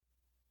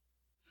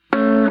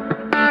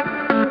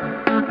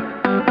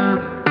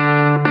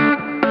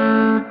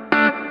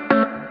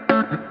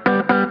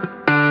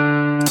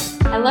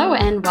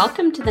and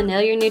welcome to the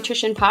Nail Your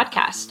Nutrition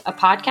podcast, a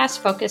podcast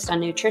focused on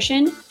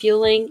nutrition,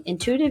 fueling,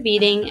 intuitive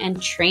eating, and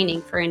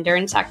training for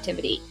endurance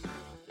activity.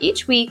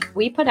 Each week,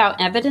 we put out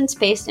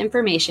evidence-based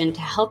information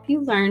to help you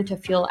learn to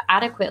fuel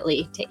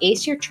adequately to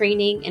ace your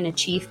training and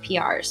achieve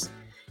PRs.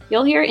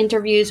 You'll hear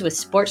interviews with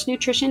sports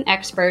nutrition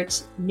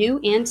experts, new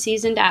and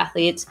seasoned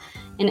athletes,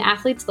 and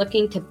athletes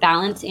looking to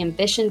balance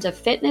ambitions of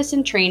fitness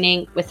and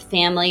training with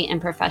family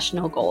and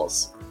professional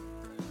goals.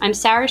 I'm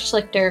Sarah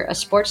Schlichter, a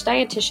sports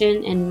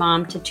dietitian and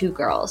mom to 2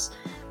 girls.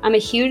 I'm a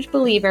huge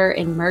believer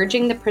in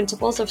merging the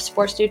principles of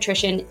sports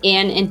nutrition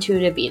and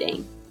intuitive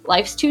eating.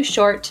 Life's too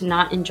short to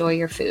not enjoy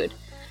your food.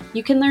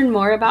 You can learn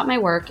more about my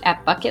work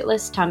at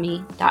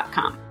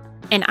bucketlistummy.com.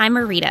 And I'm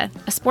Marita,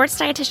 a sports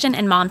dietitian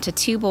and mom to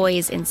 2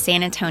 boys in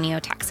San Antonio,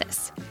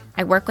 Texas.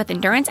 I work with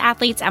endurance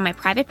athletes at my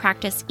private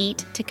practice,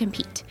 Eat to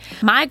Compete.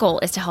 My goal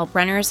is to help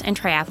runners and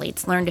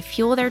triathletes learn to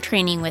fuel their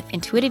training with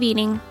intuitive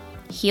eating,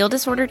 heal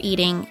disordered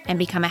eating, and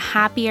become a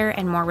happier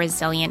and more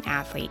resilient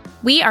athlete.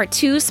 We are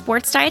 2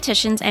 sports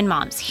dietitians and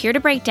moms here to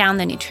break down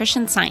the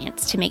nutrition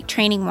science to make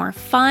training more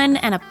fun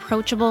and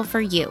approachable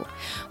for you.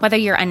 Whether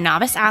you're a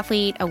novice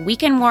athlete, a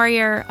weekend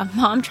warrior, a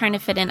mom trying to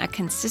fit in a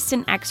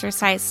consistent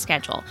exercise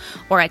schedule,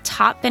 or a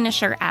top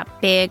finisher at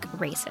big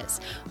races,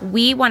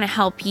 we want to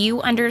help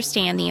you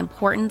understand the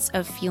importance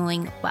of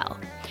fueling well.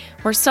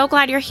 We're so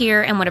glad you're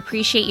here and would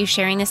appreciate you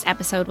sharing this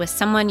episode with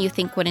someone you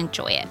think would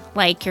enjoy it,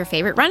 like your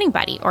favorite running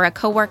buddy or a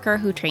coworker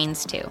who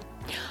trains too.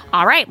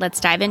 All right, let's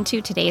dive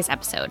into today's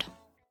episode.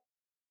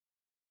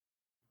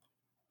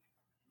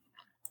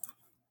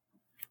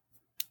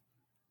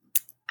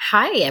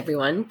 Hi,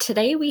 everyone.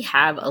 Today we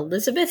have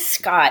Elizabeth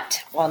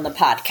Scott on the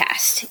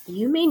podcast.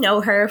 You may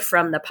know her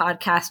from the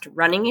podcast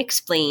Running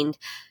Explained,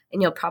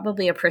 and you'll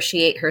probably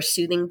appreciate her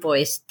soothing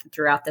voice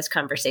throughout this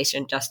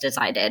conversation just as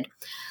I did.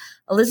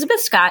 Elizabeth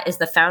Scott is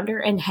the founder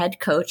and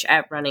head coach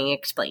at Running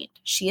Explained.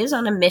 She is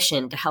on a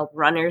mission to help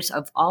runners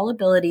of all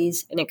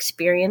abilities and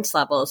experience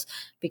levels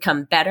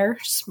become better,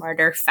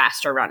 smarter,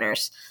 faster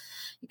runners.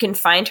 You can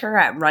find her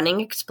at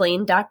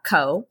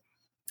runningexplained.co,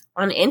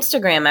 on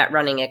Instagram at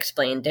Running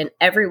Explained, and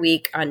every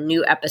week on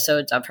new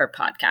episodes of her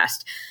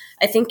podcast.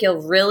 I think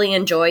you'll really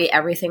enjoy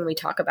everything we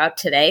talk about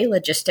today: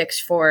 logistics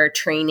for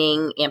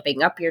training,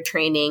 amping up your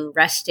training,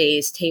 rest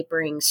days,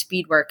 tapering,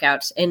 speed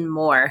workouts, and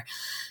more.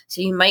 So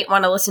you might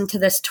want to listen to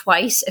this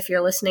twice if you're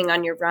listening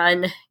on your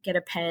run. Get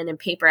a pen and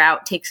paper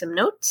out, take some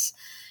notes.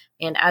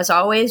 And as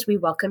always, we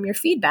welcome your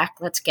feedback.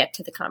 Let's get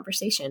to the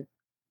conversation.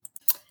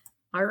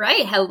 All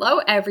right. Hello,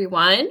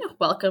 everyone.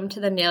 Welcome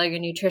to the Nail Your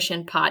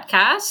Nutrition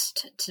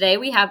podcast. Today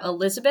we have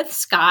Elizabeth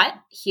Scott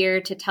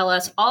here to tell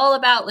us all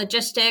about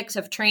logistics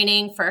of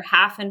training for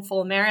half and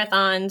full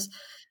marathons.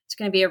 It's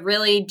going to be a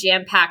really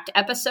jam-packed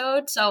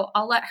episode, so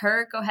I'll let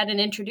her go ahead and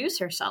introduce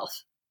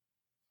herself.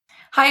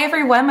 Hi,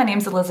 everyone. My name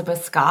is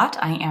Elizabeth Scott.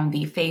 I am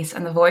the face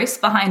and the voice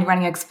behind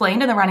Running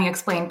Explained and the Running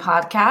Explained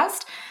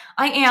podcast.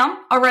 I am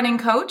a running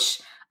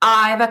coach.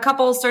 I have a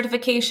couple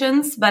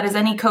certifications, but as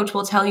any coach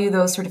will tell you,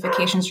 those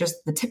certifications are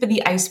just the tip of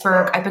the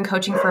iceberg. I've been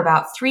coaching for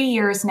about 3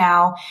 years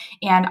now,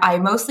 and I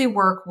mostly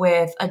work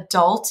with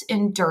adult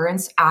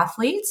endurance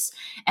athletes.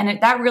 And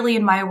that really,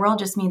 in my world,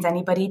 just means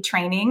anybody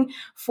training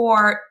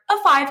for a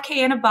 5K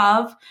and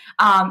above.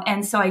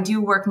 And so I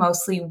do work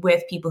mostly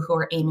with people who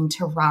are aiming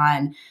to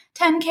run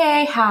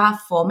 10K,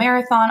 half, full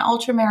marathon,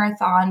 ultra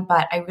marathon,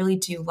 but I really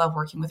do love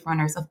working with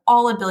runners of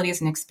all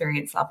abilities and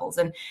experience levels,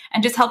 and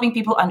just helping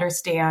people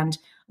understand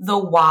the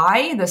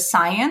why, the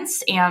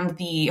science, and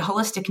the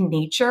holistic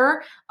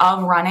nature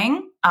of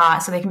running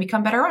so they can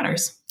become better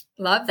runners.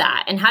 Love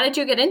that. And how did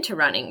you get into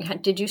running?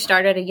 Did you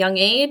start at a young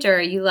age, or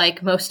are you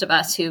like most of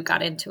us who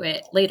got into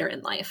it later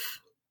in life?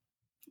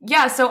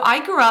 Yeah, so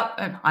I grew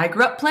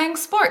up playing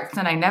sports,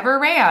 and I never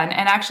ran.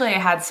 And actually I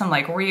had some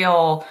like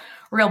real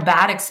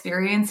bad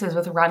experiences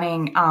with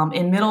running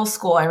in middle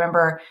school. I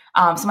remember,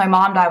 so my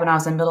mom died when I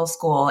was in middle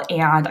school,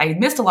 and I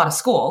missed a lot of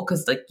school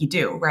because like you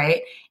do,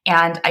 right?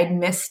 And I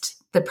missed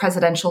the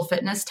presidential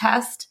fitness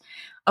test,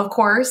 of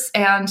course,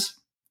 and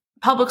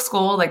public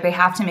school, like they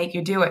have to make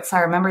you do it. So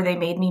I remember they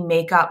made me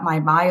make up my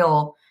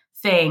mile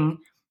thing.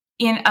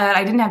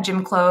 I didn't have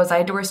gym clothes. I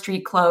had to wear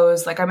street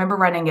clothes. Like I remember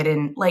running it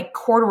in like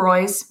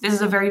corduroys. This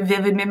is a very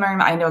vivid memory.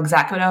 I know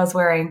exactly what I was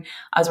wearing.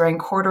 I was wearing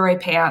corduroy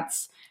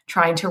pants,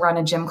 trying to run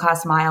a gym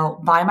class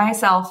mile by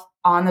myself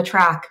on the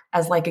track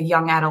as like a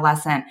young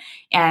adolescent.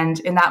 And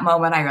in that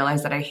moment, I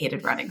realized that I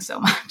hated running so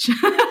much.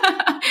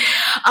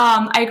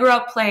 I grew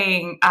up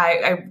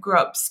I grew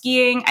up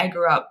skiing. I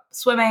grew up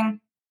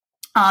swimming.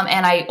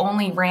 And I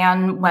only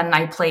ran when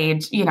I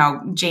played,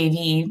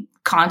 JV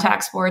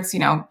contact sports,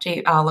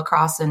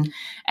 lacrosse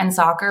and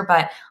soccer.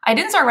 But I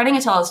didn't start running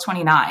until I was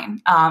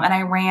 29. And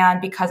I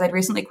ran because I'd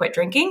recently quit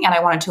drinking and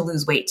I wanted to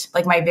lose weight.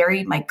 Like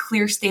my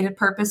clear stated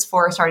purpose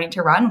for starting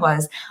to run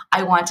was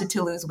I wanted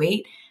to lose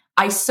weight.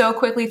 I so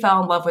quickly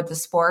fell in love with the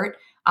sport.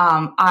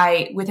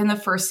 Within the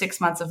first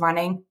 6 months of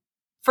running,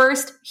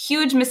 First,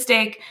 huge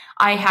mistake.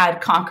 I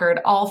had conquered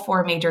all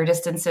 4 major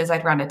distances.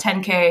 I'd run a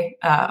 10K,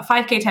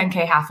 5K,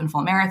 10K, half and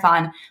full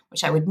marathon,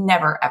 which I would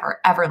never, ever,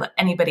 ever let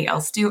anybody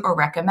else do or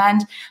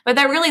recommend. But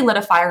that really lit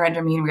a fire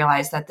under me and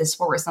realized that this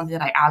sport was something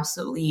that I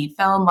absolutely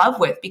fell in love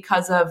with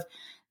because of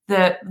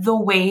the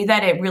way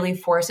that it really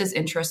forces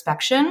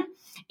introspection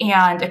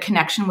and a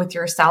connection with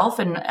yourself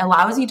and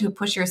allows you to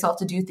push yourself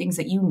to do things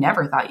that you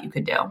never thought you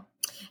could do.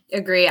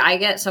 Agree. I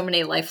get so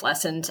many life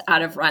lessons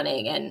out of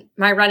running, and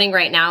my running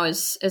right now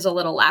is a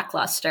little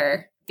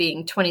lackluster.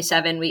 Being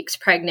 27 weeks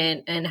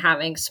pregnant and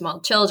having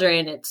small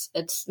children,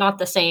 it's not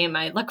the same.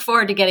 I look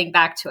forward to getting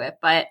back to it,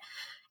 but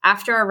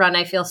after a run,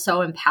 I feel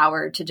so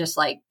empowered to just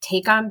like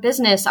take on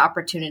business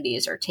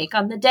opportunities or take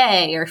on the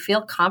day or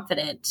feel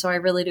confident. So I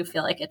really do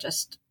feel like it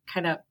just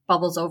kind of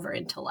bubbles over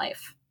into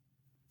life.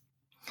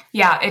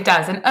 Yeah, it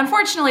does. And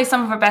unfortunately,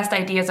 some of our best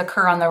ideas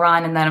occur on the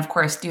run. And then, of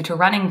course, due to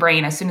running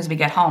brain, as soon as we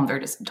get home, they're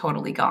just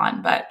totally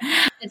gone. But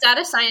is that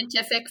a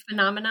scientific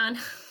phenomenon?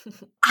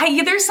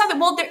 There's something,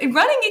 running,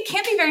 it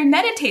can be very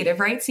meditative,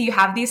 right? So you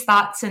have these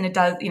thoughts and it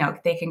does,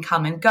 they can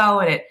come and go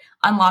and it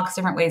unlocks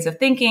different ways of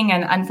thinking.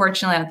 And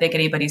unfortunately, I don't think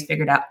anybody's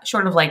figured out,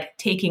 short of like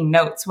taking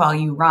notes while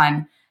you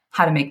run,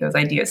 how to make those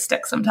ideas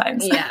stick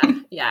sometimes.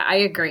 Yeah, I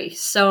agree.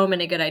 So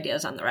many good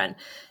ideas on the run.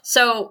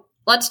 So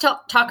let's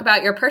talk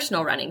about your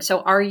personal running.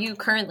 So are you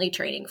currently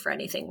training for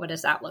anything? What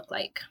does that look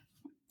like?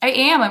 I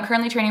am. I'm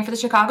currently training for the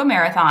Chicago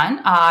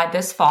Marathon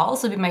this fall.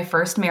 This will be my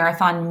first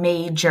marathon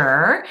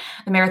major.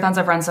 The marathons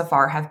I've run so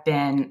far have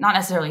been not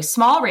necessarily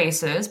small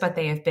races, but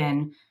they have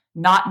been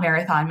not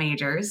marathon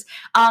majors.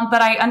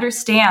 But I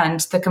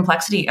understand the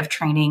complexity of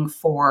training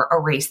for a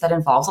race that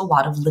involves a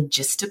lot of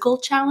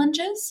logistical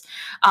challenges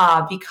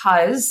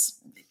because,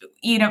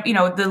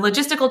 the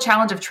logistical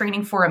challenge of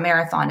training for a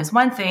marathon is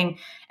one thing.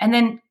 And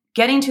then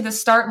getting to the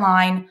start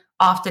line,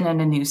 often in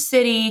a new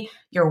city,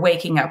 you're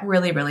waking up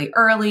really, really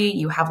early.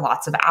 You have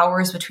lots of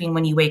hours between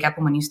when you wake up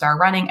and when you start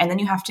running. And then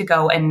you have to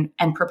go and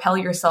propel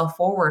yourself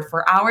forward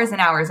for hours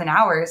and hours and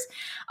hours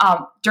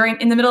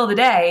in the middle of the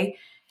day.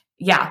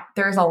 Yeah,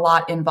 there's a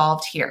lot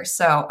involved here.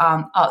 So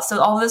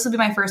all this will be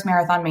my first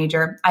marathon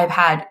major. I've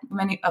had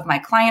many of my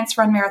clients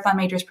run marathon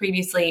majors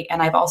previously,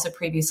 and I've also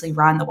previously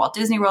run the Walt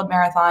Disney World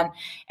Marathon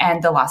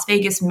and the Las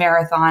Vegas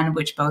Marathon,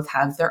 which both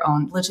have their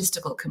own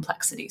logistical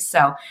complexities.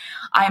 So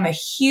I'm a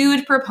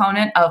huge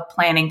proponent of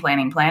planning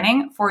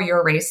for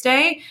your race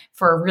day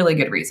for a really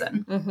good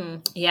reason. Mm-hmm.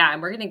 Yeah,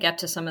 and we're going to get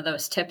to some of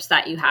those tips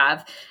that you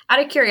have. Out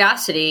of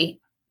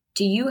curiosity,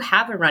 do you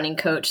have a running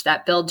coach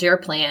that builds your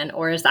plan,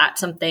 or is that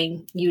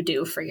something you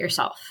do for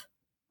yourself?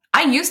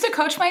 I used to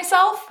coach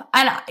myself,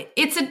 and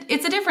it's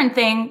a different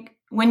thing.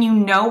 When you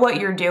know what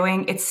you're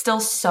doing, it's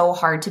still so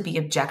hard to be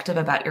objective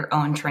about your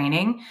own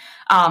training.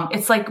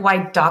 It's like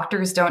why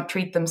doctors don't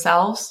treat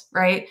themselves,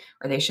 right?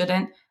 Or they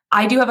shouldn't.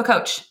 I do have a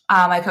coach.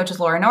 My coach is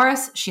Laura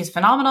Norris. She's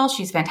phenomenal.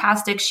 She's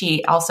fantastic.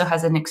 She also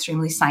has an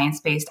extremely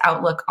science-based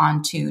outlook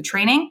onto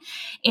training.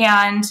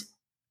 And,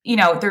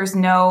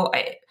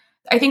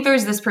 I think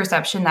there's this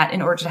perception that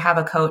in order to have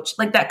a coach,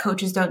 like that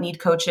coaches don't need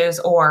coaches,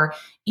 or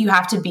you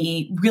have to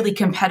be really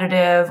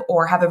competitive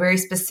or have a very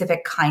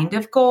specific kind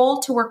of goal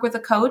to work with a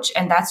coach.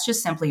 And that's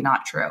just simply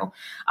not true.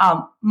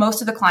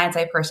 Most of the clients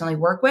I personally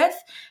work with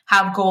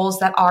have goals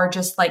that are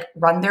just like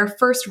run their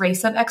first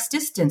race of X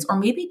distance, or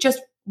maybe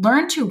just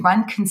learn to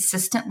run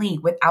consistently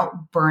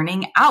without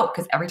burning out.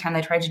 Because every time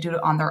they try to do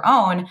it on their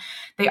own,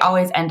 they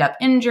always end up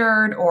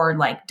injured or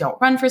like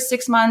don't run for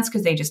 6 months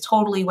because they just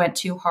totally went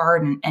too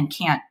hard and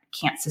can't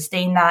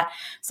sustain that.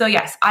 So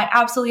yes, I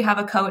absolutely have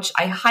a coach.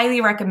 I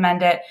highly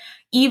recommend it.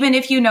 Even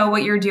if you know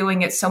what you're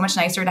doing, it's so much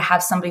nicer to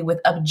have somebody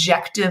with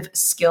objective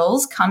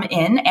skills come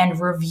in and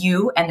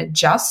review and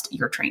adjust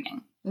your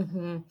training.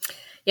 Mm-hmm.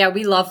 Yeah,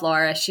 we love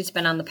Laura. She's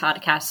been on the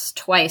podcast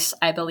twice,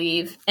 I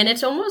believe. And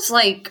it's almost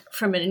like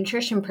from a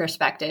nutrition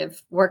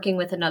perspective, working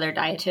with another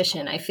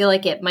dietitian, I feel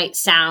like it might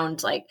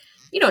sound like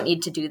you don't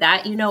need to do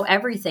that. You know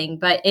everything.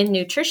 But in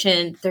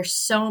nutrition, there's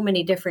so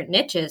many different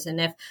niches.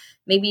 And if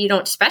maybe you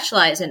don't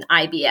specialize in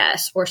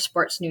IBS or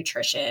sports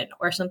nutrition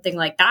or something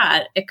like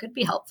that, it could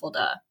be helpful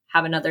to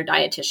have another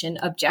dietitian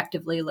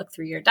objectively look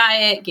through your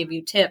diet, give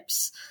you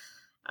tips.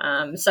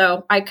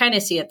 So I kind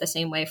of see it the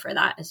same way for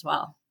that as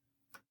well.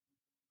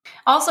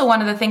 Also,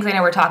 one of the things I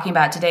know we're talking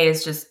about today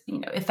is just,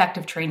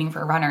 effective training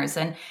for runners.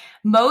 And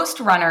most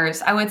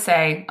runners, I would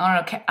say,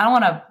 I don't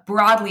want to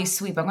broadly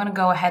sweep. I'm going to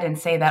go ahead and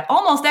say that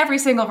almost every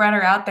single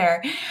runner out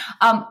there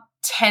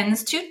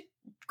tends to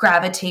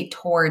gravitate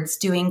towards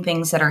doing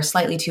things that are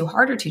slightly too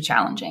hard or too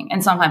challenging.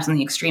 And sometimes on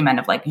the extreme end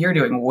of like, you're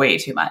doing way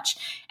too much.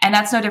 And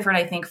that's no different,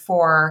 I think,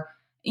 for,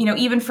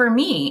 even for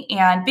me.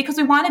 And because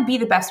we want to be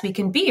the best we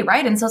can be,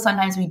 right? And so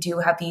sometimes we do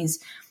have these,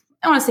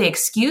 I don't want to say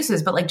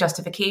excuses, but like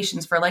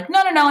justifications for like, no.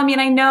 I mean,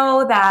 I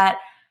know that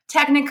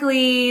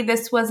technically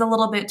this was a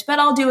little bit, but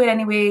I'll do it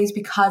anyways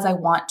because I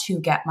want to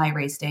get my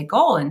race day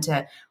goal, and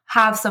to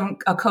have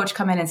a coach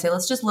come in and say,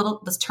 let's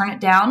turn it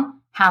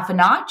down half a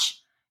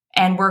notch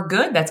and we're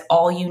good. That's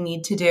all you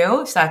need to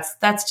do. So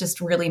that's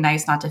just really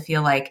nice not to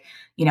feel like,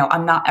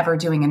 I'm not ever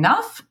doing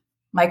enough.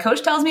 my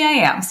coach tells me I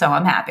am, so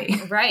I'm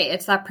happy. Right.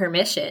 It's that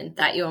permission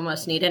that you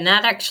almost need. And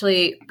that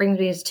actually brings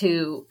me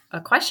to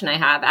a question I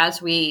have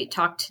as we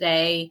talk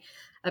today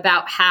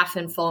about half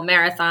and full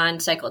marathon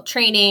cycle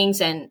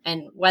trainings and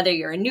whether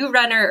you're a new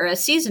runner or a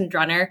seasoned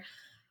runner.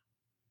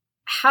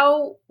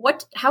 How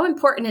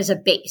important is a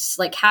base,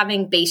 like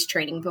having base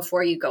training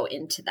before you go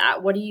into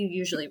that? What do you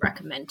usually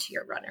recommend to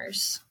your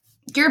runners?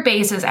 Your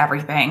base is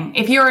everything.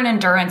 If you're an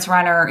endurance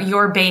runner,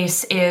 your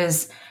base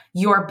is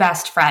your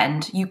best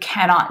friend. You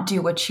cannot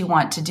do what you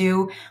want to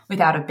do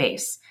without a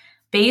base.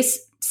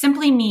 Base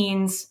simply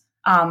means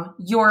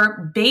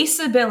your base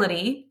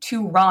ability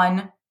to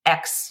run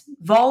X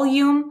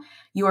volume,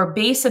 your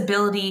base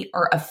ability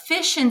or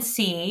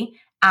efficiency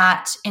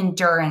at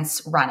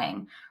endurance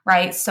running,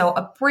 right? So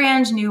a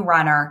brand new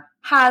runner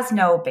has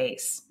no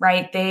base,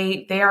 right?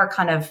 They are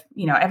kind of,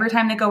 every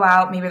time they go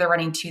out, maybe they're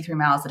running 2-3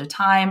 miles at a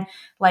time,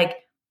 like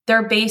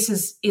their base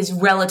is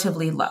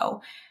relatively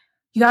low.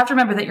 You have to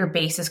remember that your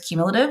base is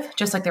cumulative,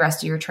 just like the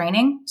rest of your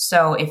training.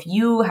 So if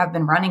you have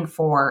been running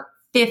for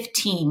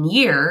 15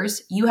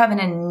 years, you have an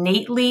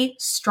innately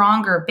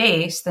stronger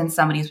base than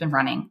somebody who's been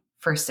running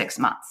for 6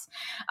 months.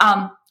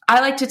 I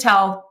like to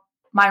tell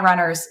my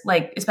runners,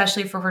 like,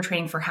 especially if we're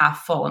training for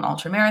half full and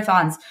ultra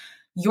marathons,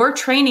 your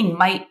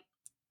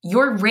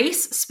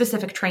race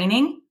specific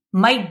training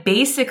might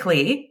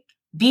basically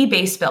be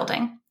base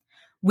building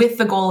with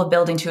the goal of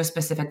building to a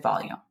specific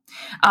volume.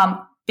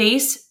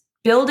 Base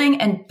building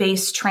and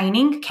base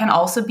training can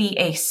also be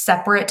a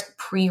separate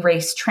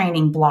pre-race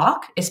training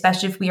block,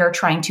 especially if we are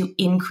trying to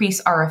increase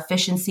our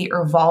efficiency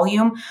or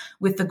volume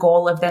with the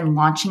goal of then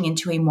launching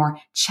into a more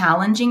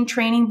challenging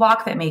training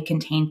block that may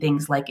contain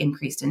things like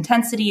increased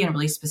intensity and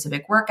really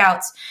specific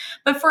workouts.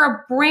 But for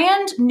a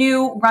brand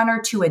new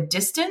runner to a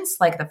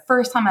distance, like the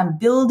first time I'm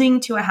building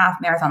to a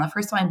half marathon, the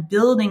first time I'm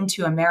building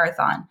to a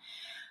marathon,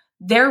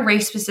 their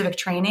race specific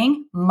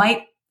training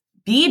might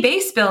be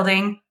base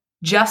building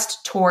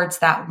just towards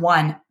that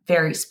one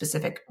very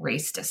specific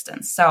race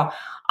distance. So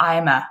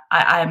I'm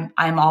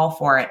all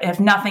for it. And if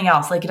nothing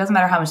else, like, it doesn't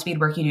matter how much speed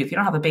work you do. If you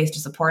don't have a base to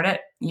support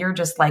it, you're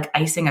just like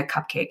icing a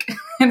cupcake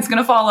and it's going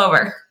to fall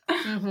over.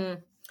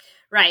 Mm-hmm.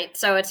 Right.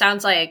 So it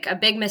sounds like a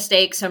big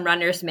mistake some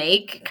runners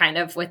make kind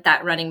of with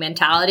that running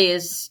mentality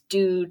is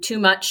do too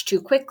much too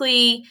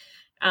quickly,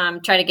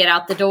 try to get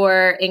out the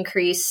door,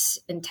 increase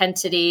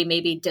intensity,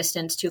 maybe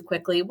distance too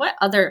quickly. What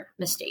other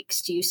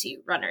mistakes do you see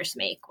runners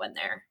make when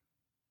they're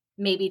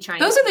maybe trying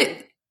those are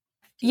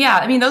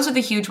the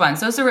huge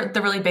ones. Those are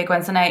the really big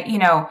ones. And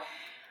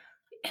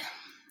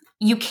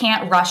you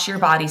can't rush your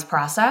body's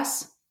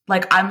process.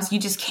 You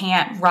just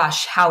can't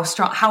rush how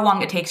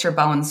long it takes your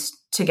bones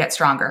to get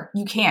stronger.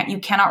 You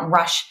cannot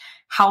rush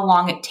how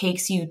long it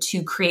takes you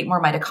to create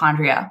more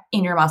mitochondria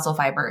in your muscle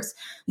fibers.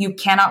 You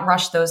cannot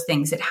rush those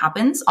things. It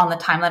happens on the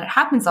time that it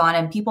happens on.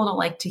 And people don't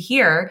like to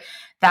hear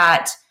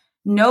that.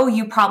 No,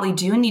 you probably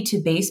do need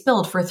to base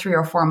build for 3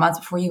 or 4 months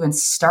before you even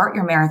start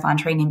your marathon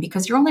training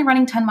because you're only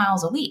running 10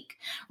 miles a week,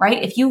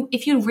 right?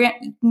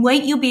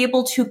 Might you be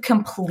able to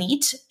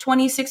complete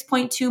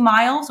 26.2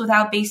 miles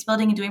without base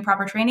building and doing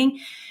proper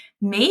training?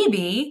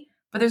 Maybe,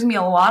 but there's gonna be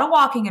a lot of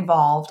walking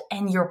involved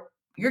and you're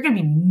gonna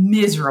be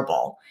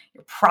miserable.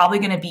 You're probably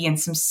gonna be in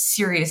some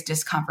serious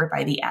discomfort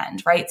by the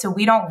end, right? So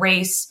we don't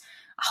race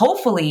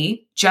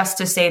hopefully just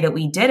to say that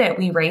we did it.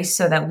 We race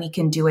so that we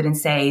can do it and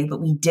say that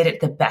we did it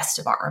the best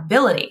of our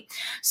ability.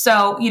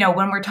 So,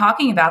 when we're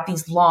talking about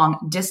these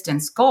long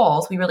distance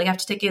goals, we really have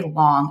to take a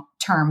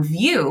long-term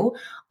view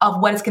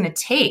of what it's going to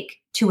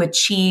take to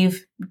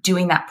achieve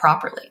doing that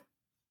properly.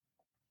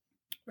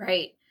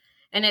 Right.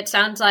 And it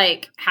sounds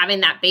like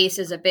having that base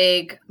is a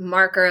big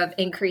marker of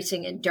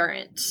increasing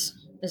endurance.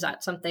 Is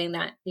that something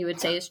that you would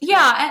say is true?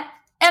 Yeah.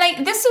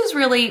 And this is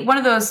really one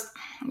of those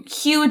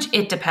huge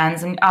it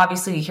depends. And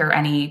obviously you hear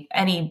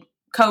any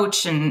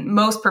coach and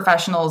most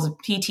professionals,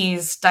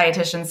 PTs,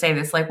 dietitians say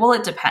this, like, well,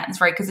 it depends,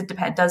 right? Because it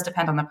does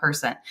depend on the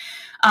person.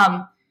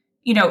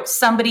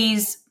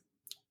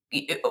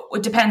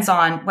 It depends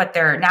on what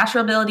their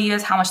natural ability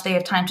is, how much they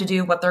have time to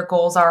do, what their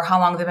goals are, how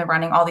long they've been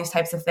running, all these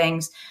types of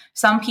things.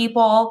 Some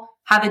people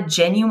have a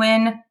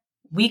genuine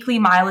weekly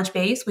mileage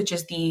base, which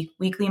is the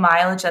weekly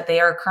mileage that they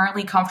are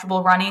currently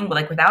comfortable running,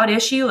 like without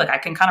issue. Like I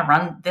can kind of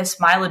run this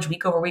mileage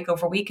week over week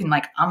over week. And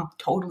like, I'm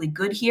totally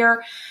good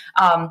here.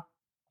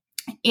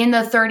 In the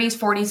 30s,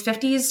 40s,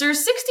 50s, or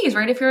 60s,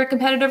 right? If you're a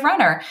competitive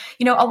runner,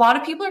 a lot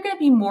of people are going to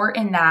be more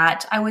in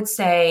that, I would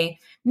say,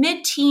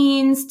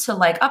 mid-teens to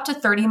like up to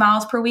 30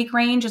 miles per week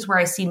range is where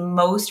I see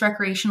most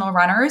recreational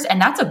runners. And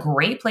that's a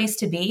great place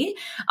to be.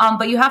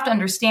 But you have to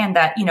understand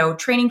that,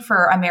 training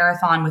for a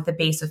marathon with a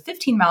base of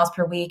 15 miles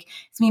per week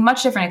is going to be a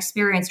much different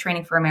experience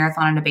training for a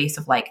marathon on a base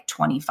of like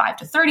 25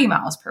 to 30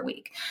 miles per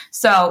week.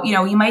 So,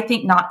 you might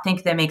not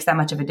think that makes that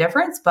much of a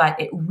difference, but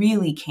it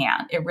really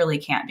can. It really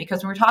can.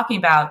 Because when we're talking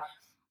about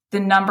the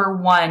number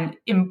one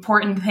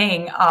important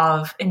thing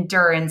of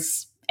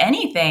endurance,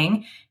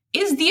 anything,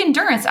 is the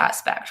endurance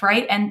aspect,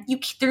 right? And you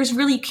can't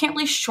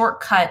really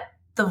shortcut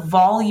the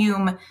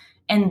volume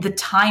and the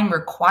time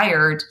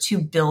required to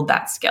build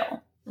that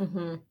skill.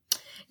 Mm-hmm.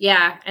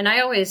 Yeah. And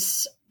I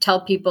always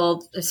tell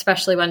people,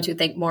 especially ones who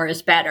think more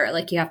is better,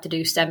 like you have to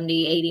do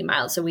 70, 80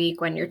 miles a week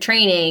when you're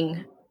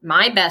training.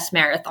 My best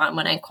marathon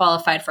when I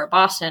qualified for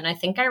Boston, I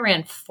think I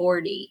ran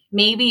 40,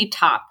 maybe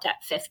topped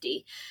at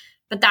 50.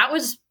 But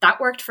that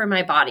worked for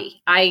my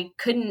body. I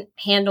couldn't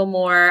handle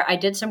more. I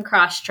did some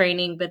cross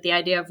training, but the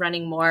idea of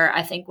running more,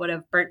 I think, would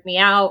have burnt me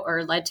out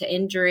or led to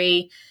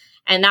injury.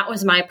 And that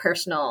was my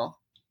personal,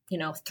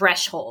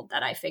 threshold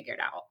that I figured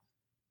out.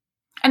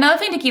 Another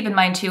thing to keep in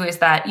mind too is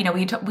that,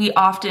 we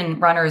often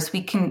runners,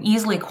 we can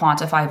easily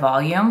quantify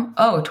volume.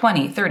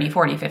 20, 30,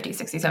 40, 50,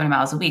 60, 70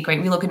 miles a week, right?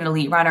 We look at an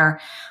elite runner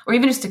or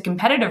even just a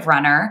competitive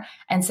runner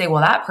and say,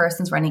 well, that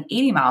person's running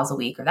 80 miles a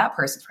week or that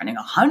person's running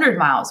 100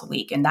 miles a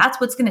week. And that's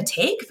what's going to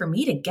take for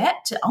me to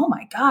get to, oh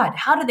my God,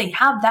 how do they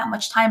have that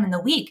much time in the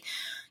week?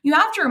 You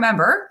have to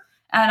remember,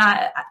 and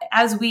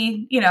as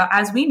we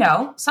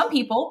know, some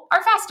people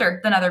are faster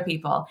than other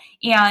people.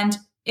 And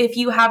if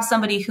you have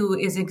somebody who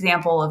is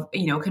example of,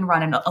 can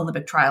run an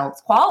Olympic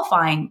trials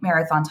qualifying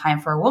marathon time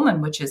for a woman,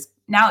 which is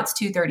now it's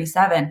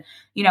 2:37,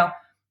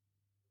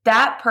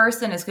 that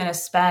person is going to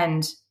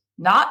spend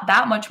not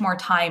that much more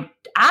time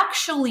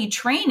actually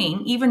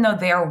training, even though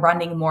they're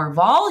running more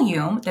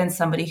volume than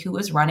somebody who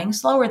is running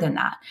slower than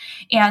that.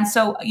 And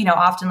so,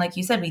 often, like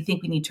you said, we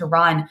think we need to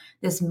run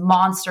this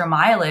monster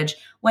mileage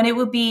when it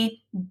would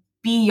be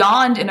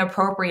beyond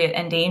inappropriate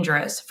and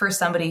dangerous for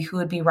somebody who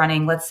would be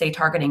running, let's say,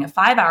 targeting a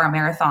 5-hour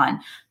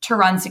marathon to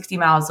run 60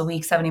 miles a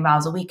week, 70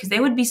 miles a week, because they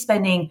would be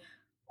spending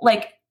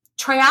like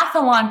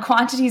triathlon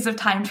quantities of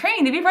time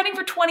training. They'd be running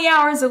for 20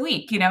 hours a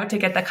week, to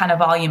get that kind of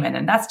volume in.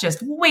 And that's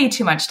just way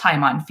too much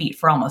time on feet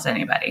for almost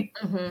anybody.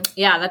 Mm-hmm.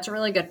 Yeah, that's a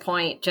really good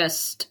point.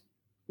 Just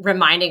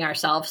reminding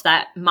ourselves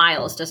that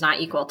miles does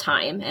not equal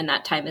time, and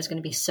that time is going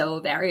to be so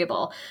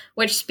variable.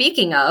 Which,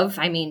 speaking of,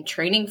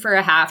 training for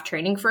a half,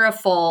 training for a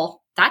full,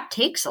 that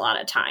takes a lot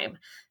of time.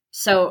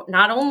 So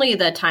not only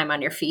the time on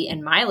your feet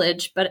and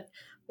mileage, but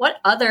what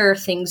other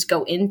things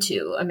go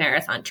into a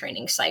marathon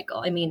training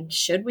cycle?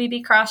 Should we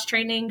be cross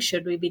training?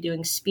 Should we be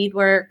doing speed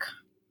work?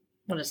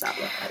 What does that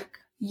look like?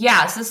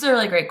 Yes, this is a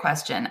really great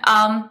question.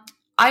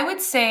 I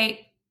would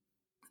say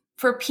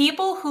for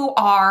people who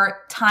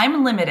are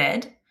time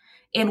limited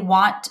and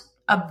want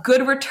a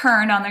good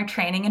return on their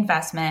training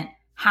investment,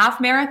 half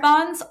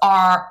marathons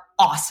are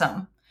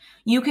awesome.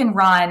 You can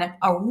run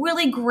a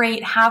really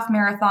great half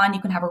marathon. You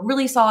can have a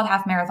really solid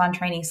half marathon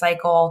training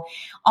cycle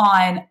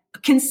on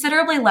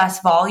considerably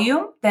less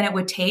volume than it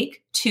would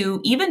take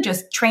to even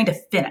just train to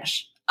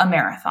finish a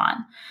marathon.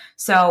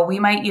 So we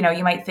might,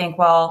 you might think,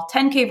 well,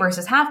 10K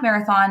versus half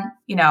marathon,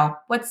 I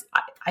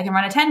can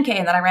run a 10K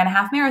and then I ran a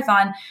half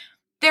marathon.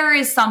 There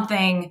is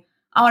something,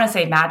 I want to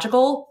say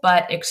magical,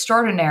 but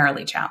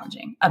extraordinarily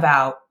challenging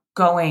about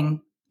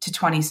going to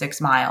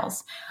 26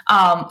 miles.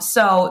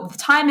 So the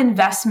time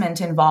investment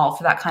involved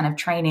for that kind of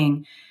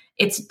training,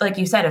 it's like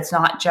you said, it's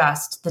not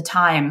just the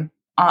time,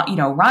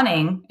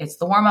 running, it's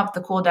the warm up,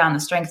 the cool down,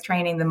 the strength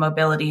training, the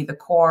mobility, the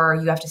core.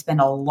 You have to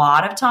spend a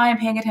lot of time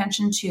paying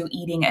attention to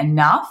eating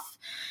enough,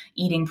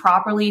 eating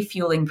properly,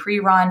 fueling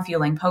pre-run,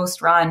 fueling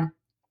post-run.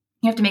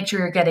 You have to make sure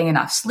you're getting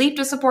enough sleep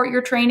to support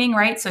your training,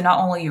 right? So not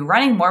only are you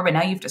running more, but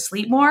now you have to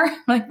sleep more.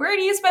 Like, where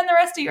do you spend the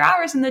rest of your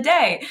hours in the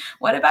day?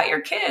 What about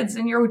your kids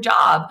and your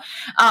job?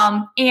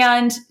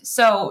 And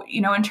so,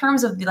 in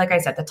terms of, like I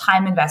said, the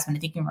time investment,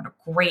 if you can run a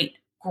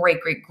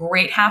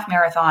great half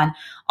marathon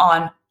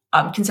on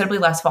considerably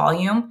less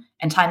volume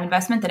and time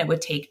investment than it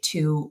would take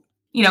to,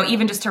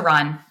 even just to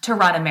run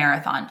a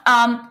marathon.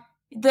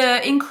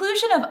 The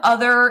inclusion of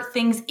other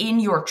things in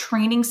your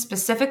training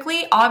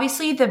specifically,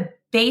 obviously the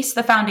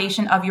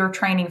foundation of your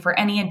training for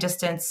any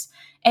endurance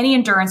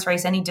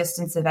race, any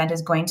distance event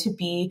is going to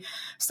be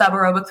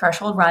subaerobic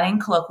threshold running,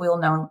 colloquially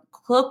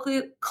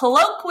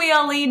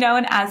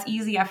known as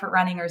easy effort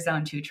running or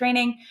zone 2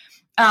 training.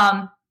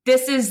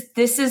 This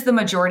is the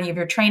majority of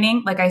your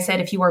training. Like I said,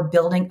 if you are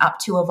building up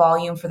to a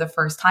volume for the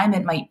first time,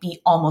 it might be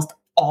almost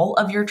all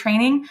of your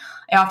training.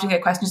 I often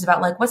get questions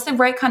about what's the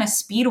right kind of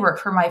speed work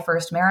for my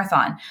first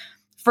marathon?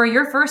 For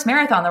your first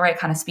marathon, the right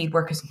kind of speed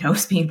work is no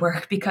speed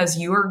work, because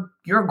your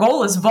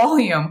goal is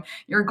volume.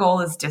 Your goal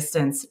is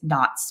distance,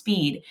 not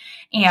speed.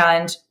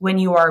 And when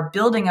you are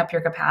building up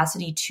your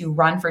capacity to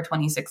run for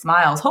 26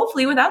 miles,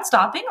 hopefully without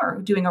stopping or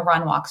doing a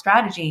run walk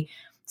strategy,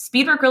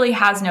 speed work really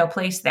has no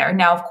place there.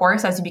 Now, of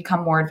course, as you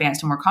become more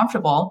advanced and more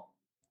comfortable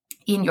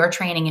in your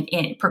training and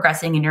in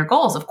progressing in your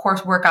goals, of course,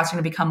 workouts are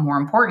going to become more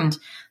important.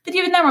 But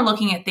even then, we're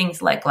looking at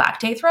things like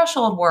lactate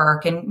threshold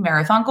work and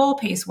marathon goal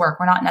pace work.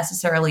 We're not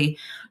necessarily,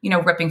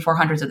 ripping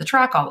 400s at the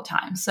track all the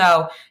time.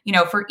 So,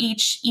 for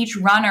each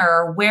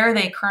runner, where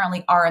they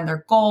currently are in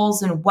their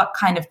goals and what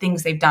kind of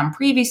things they've done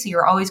previously,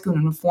 you're always going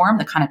to inform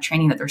the kind of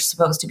training that they're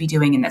supposed to be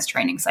doing in this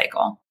training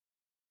cycle.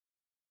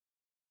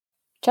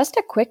 Just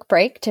a quick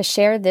break to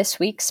share this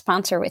week's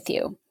sponsor with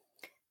you.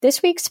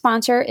 This week's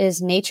sponsor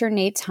is Nature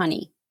Nate's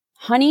Honey.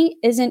 Honey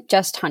isn't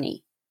just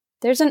honey.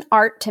 There's an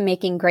art to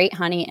making great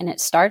honey, and it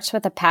starts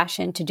with a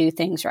passion to do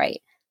things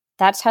right.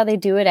 That's how they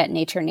do it at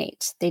Nature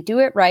Nate's. They do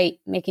it right,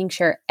 making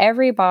sure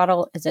every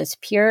bottle is as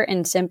pure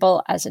and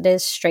simple as it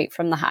is straight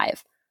from the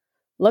hive.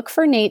 Look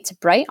for Nate's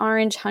bright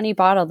orange honey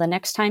bottle the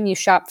next time you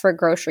shop for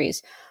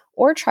groceries,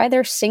 or try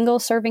their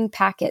single-serving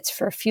packets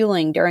for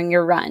fueling during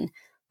your run,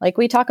 like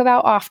we talk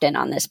about often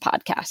on this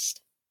podcast.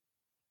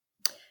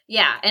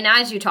 Yeah, and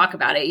as you talk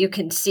about it, you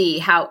can see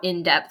how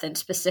in-depth and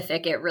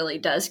specific it really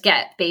does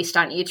get based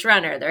on each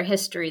runner, their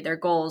history, their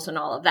goals, and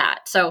all of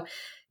that. So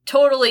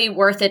totally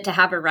worth it to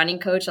have a running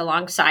coach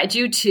alongside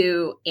you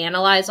to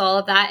analyze all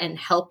of that and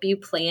help you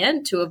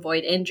plan to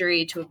avoid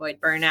injury, to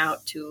avoid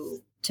burnout, to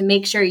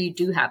make sure you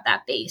do have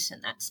that base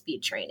and that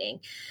speed training.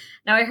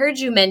 Now, I heard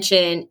you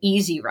mention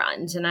easy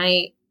runs, and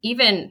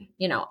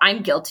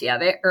I'm guilty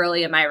of it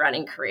early in my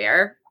running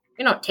career.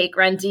 You don't take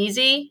runs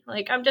easy.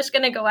 Like, I'm just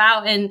going to go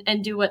out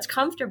and do what's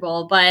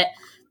comfortable. But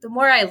the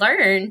more I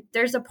learn,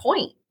 there's a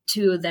point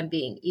to them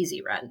being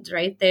easy runs,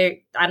 right?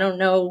 I don't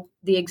know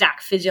the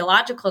exact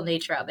physiological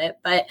nature of it,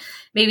 but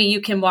maybe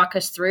you can walk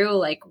us through,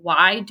 like,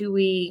 why do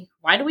we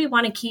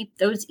want to keep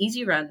those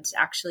easy runs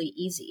actually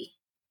easy?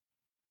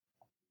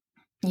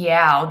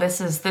 Yeah, this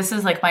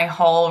is like my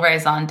whole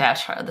raison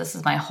d'etre. This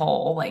is my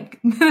whole,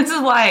 this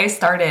is why I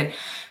started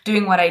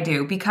doing what I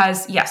do,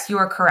 because yes, you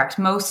are correct.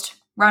 Most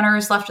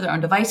runners left to their own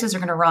devices are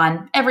going to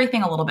run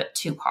everything a little bit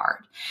too hard.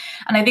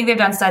 And I think they've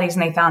done studies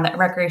and they found that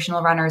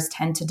recreational runners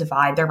tend to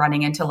divide their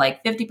running into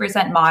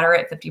 50%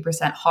 moderate,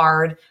 50%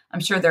 hard. I'm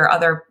sure there are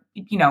other,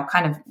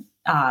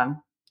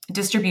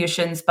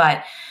 distributions,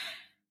 but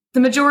the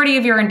majority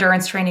of your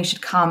endurance training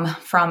should come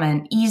from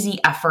an easy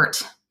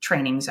effort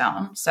training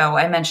zone. So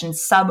I mentioned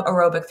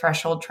sub-aerobic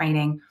threshold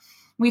training.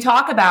 We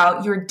talk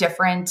about your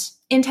different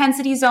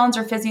intensity zones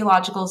or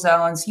physiological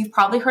zones. You've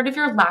probably heard of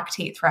your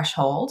lactate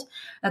threshold.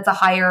 That's a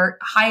higher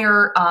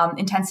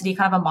intensity,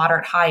 kind of a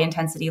moderate high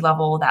intensity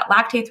level. That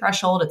lactate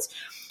threshold, it's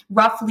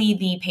roughly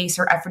the pace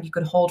or effort you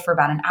could hold for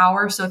about an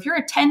hour. So if you're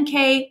a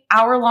 10K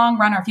hour-long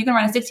runner, if you can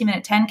run a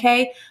 60-minute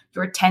 10K,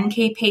 your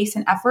 10K pace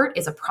and effort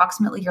is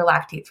approximately your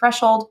lactate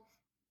threshold.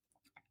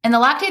 And the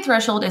lactate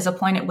threshold is a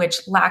point at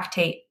which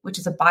lactate, which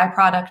is a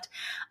byproduct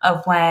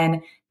of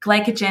when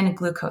glycogen,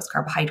 glucose,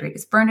 carbohydrate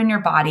is burned in your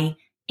body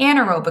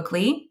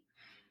anaerobically,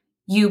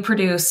 you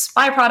produce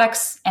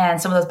byproducts,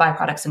 and some of those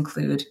byproducts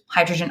include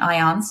hydrogen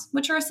ions,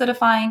 which are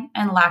acidifying,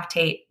 and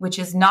lactate, which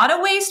is not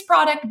a waste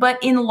product, but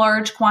in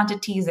large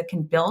quantities it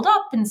can build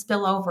up and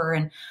spill over.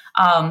 And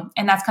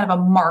that's kind of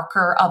a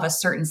marker of a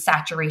certain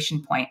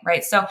saturation point,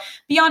 right? So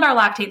beyond our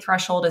lactate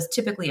threshold is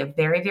typically a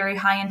very, very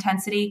high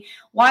intensity.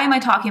 Why am I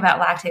talking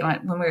about lactate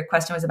when your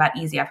question was about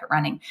easy effort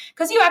running?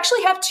 Because you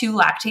actually have two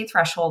lactate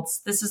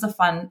thresholds. This is a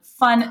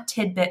fun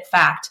tidbit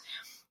fact.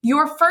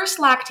 Your first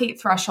lactate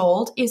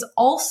threshold is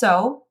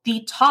also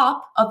the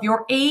top of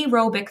your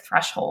aerobic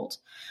threshold.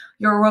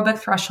 Your aerobic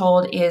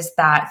threshold is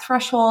that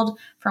threshold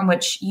from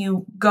which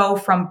you go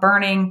from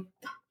burning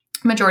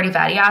majority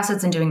fatty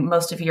acids and doing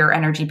most of your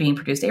energy being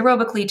produced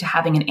aerobically to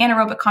having an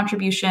anaerobic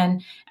contribution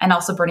and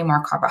also burning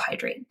more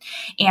carbohydrate.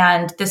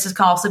 And this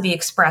can also be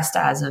expressed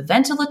as a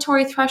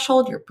ventilatory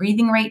threshold. Your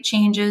breathing rate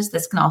changes.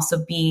 This can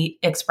also be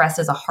expressed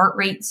as a heart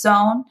rate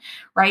zone,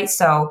 right?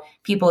 So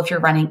people, if you're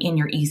running in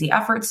your easy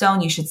effort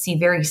zone, you should see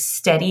very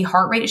steady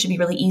heart rate. It should be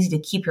really easy to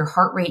keep your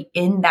heart rate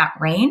in that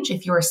range.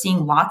 If you are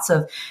seeing lots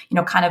of,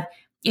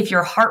 if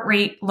your heart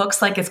rate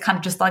looks like it's kind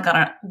of just like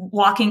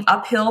walking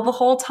uphill the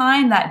whole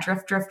time, that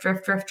drift,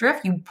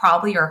 you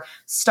probably are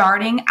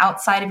starting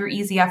outside of your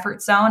easy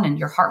effort zone and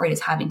your heart rate is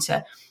having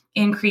to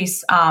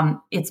increase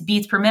its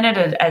beats per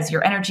minute as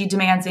your energy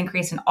demands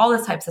increase and all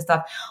this types of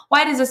stuff.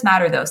 Why does this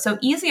matter though? So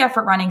easy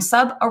effort running,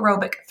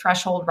 sub-aerobic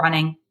threshold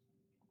running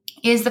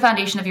is the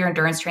foundation of your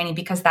endurance training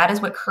because that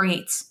is what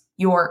creates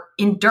your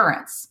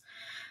endurance.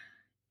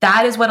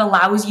 That is what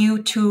allows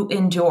you to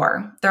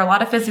endure. There are a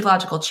lot of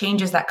physiological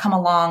changes that come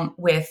along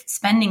with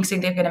spending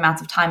significant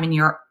amounts of time in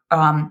your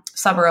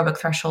subaerobic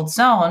threshold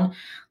zone,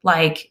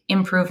 like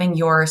improving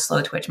your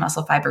slow twitch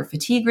muscle fiber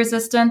fatigue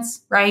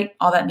resistance, right?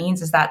 All that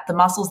means is that the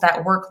muscles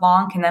that work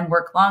long can then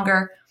work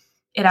longer.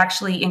 It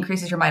actually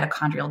increases your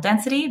mitochondrial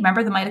density.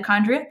 Remember the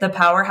mitochondria, the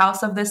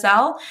powerhouse of the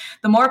cell?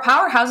 The more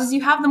powerhouses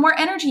you have, the more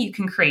energy you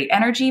can create.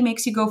 Energy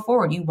makes you go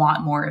forward. You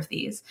want more of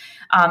these.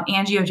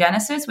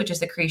 Angiogenesis, which is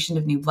the creation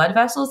of new blood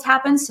vessels,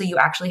 happens. So you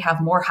actually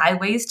have more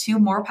highways to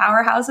more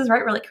powerhouses,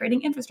 right? We're like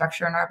creating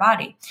infrastructure in our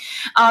body.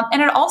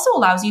 And it also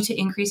allows you to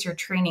increase your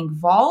training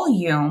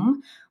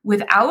volume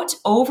without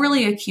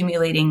overly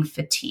accumulating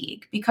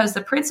fatigue, because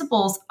the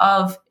principles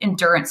of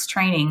endurance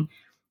training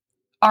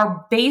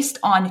are based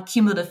on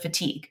cumulative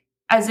fatigue.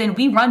 As in,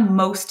 we run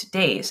most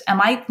days.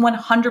 Am I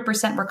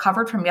 100%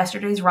 recovered from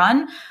yesterday's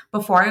run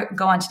before I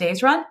go on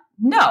today's run?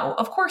 No,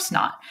 of course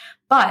not.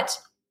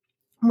 But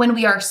when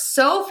we are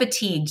so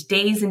fatigued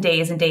days and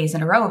days and days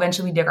in a row,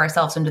 eventually we dig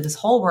ourselves into this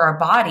hole where our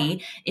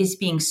body is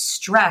being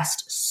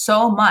stressed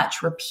so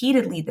much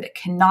repeatedly that it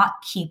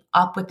cannot keep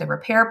up with the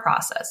repair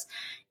process.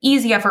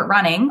 Easy effort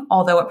running,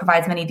 although it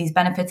provides many of these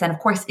benefits and of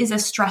course is a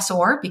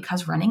stressor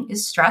because running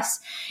is stress,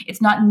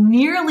 it's not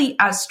nearly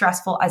as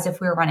stressful as if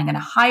we were running in a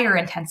higher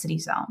intensity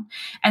zone.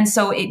 And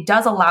so it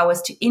does allow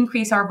us to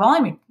increase our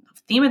volume.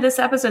 The theme of this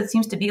episode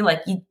seems to be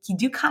like you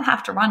do kind of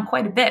have to run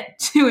quite a bit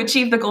to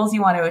achieve the goals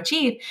you want to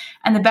achieve.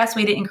 And the best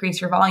way to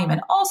increase your volume and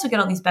also get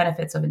all these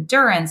benefits of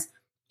endurance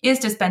is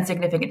to spend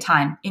significant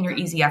time in your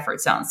easy effort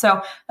zone.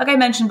 So like I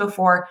mentioned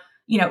before,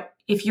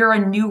 if you're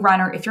a new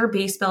runner, if you're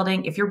base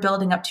building, if you're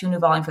building up to a new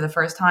volume for the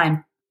first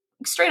time,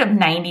 straight up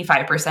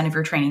 95% of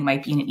your training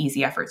might be in an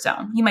easy effort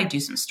zone. You might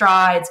do some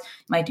strides,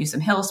 you might do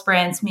some hill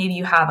sprints, maybe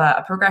you have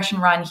a progression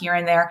run here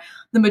and there.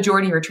 The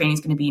majority of your training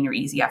is going to be in your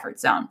easy effort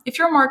zone. If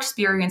you're a more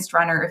experienced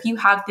runner, if you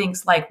have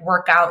things like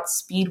workouts,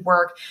 speed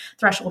work,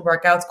 threshold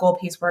workouts, goal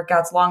pace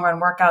workouts, long run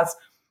workouts,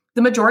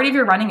 the majority of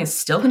your running is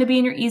still going to be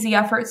in your easy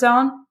effort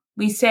zone.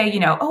 We say,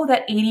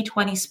 that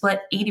 80-20 split,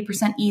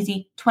 80%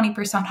 easy,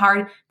 20%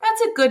 hard.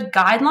 That's a good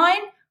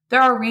guideline.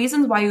 There are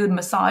reasons why you would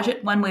massage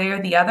it one way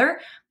or the other,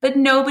 but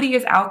nobody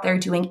is out there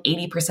doing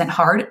 80%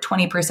 hard,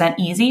 20%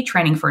 easy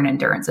training for an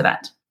endurance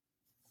event.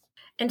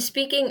 And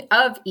speaking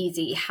of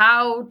easy,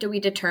 how do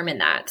we determine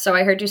that? So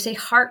I heard you say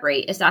heart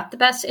rate. Is that the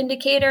best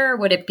indicator?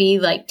 Would it be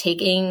like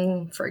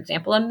taking, for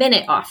example, a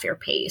minute off your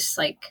pace?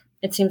 Like,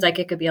 it seems like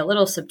it could be a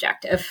little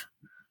subjective.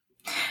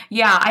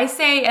 Yeah, I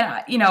say,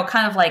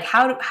 kind of like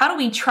how do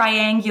we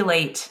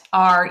triangulate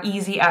our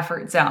easy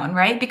effort zone,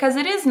 right? Because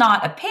it is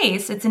not a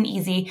pace, it's an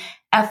easy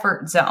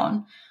effort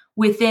zone.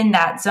 Within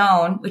that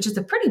zone, which is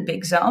a pretty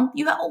big zone,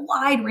 you have a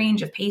wide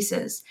range of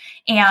paces.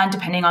 And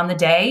depending on the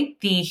day,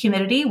 the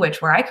humidity,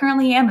 which where I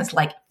currently am is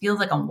feels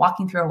like I'm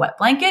walking through a wet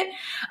blanket.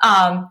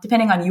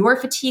 Depending on your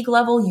fatigue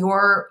level,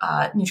 your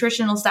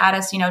nutritional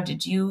status,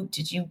 did you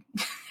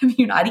have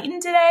you not eaten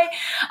today?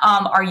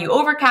 Are you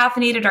over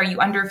caffeinated? Are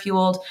you under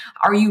fueled?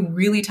 Are you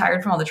really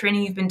tired from all the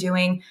training you've been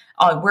doing?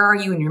 Where are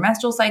you in your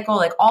menstrual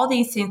cycle? All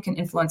these things can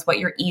influence what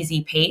your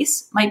easy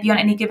pace might be on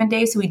any given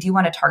day. So we do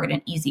want to target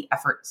an easy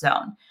effort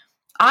zone.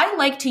 I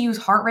like to use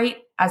heart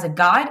rate as a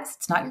guide.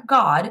 It's not your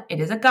God, it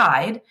is a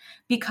guide,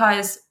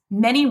 because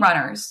many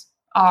runners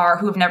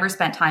who have never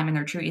spent time in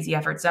their true easy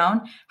effort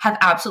zone have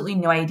absolutely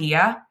no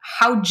idea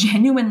how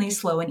genuinely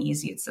slow and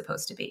easy it's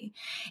supposed to be.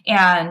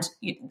 And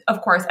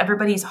of course,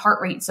 everybody's heart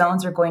rate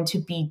zones are going to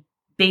be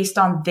based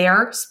on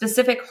their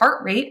specific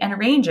heart rate and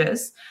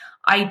ranges.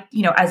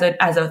 As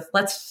a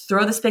let's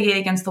throw the spaghetti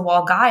against the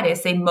wall guide, I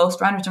say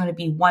most runners are going to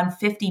be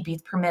 150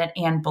 beats per minute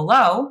and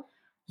below.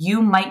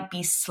 You might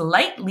be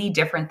slightly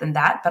different than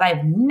that, but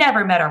I've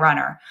never met a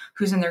runner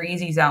who's in their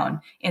easy zone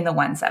in the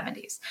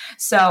 170s.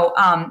 So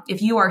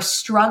if you are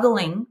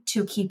struggling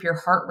to keep your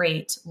heart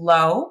rate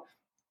low,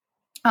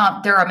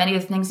 there are many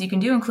of the things you can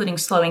do, including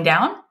slowing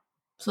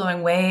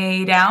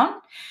way down.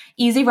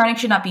 Easy running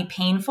should not be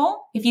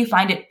painful. If you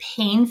find it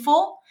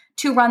painful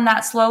to run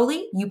that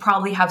slowly, you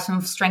probably have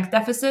some strength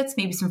deficits,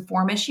 maybe some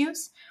form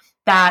issues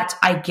that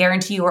I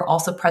guarantee you are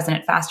also present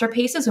at faster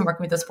paces, and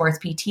working with a sports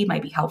PT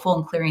might be helpful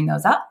in clearing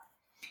those up.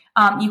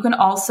 You can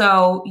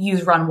also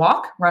use run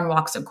walk. Run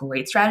walk's a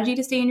great strategy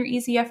to stay in your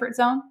easy effort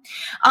zone.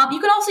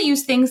 You can also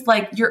use things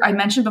like I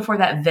mentioned before,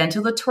 that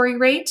ventilatory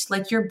rate,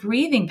 like your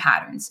breathing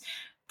patterns.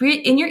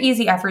 In your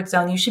easy effort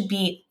zone, you should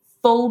be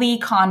fully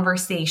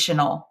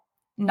conversational.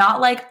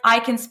 Not like I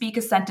can speak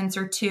a sentence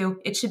or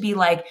two. It should be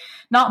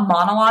not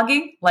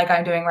monologuing like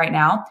I'm doing right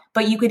now,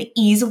 but you could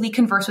easily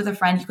converse with a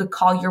friend. You could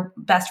call your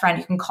best friend.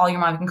 You can call your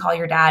mom. You can call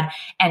your dad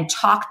and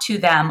talk to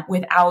them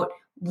without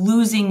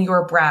losing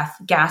your breath,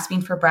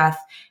 gasping for breath,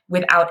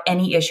 without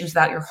any issues,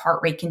 without your heart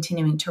rate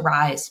continuing to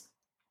rise.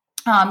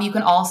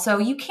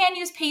 You can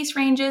use pace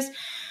ranges.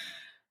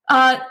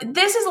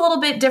 This is a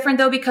little bit different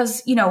though,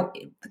 because,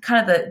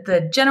 kind of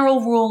the general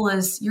rule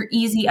is your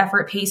easy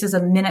effort pace is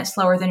a minute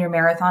slower than your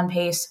marathon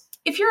pace.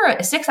 If you're a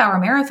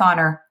 6-hour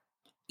marathoner,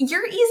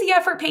 your easy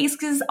effort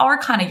paces are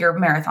kind of your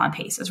marathon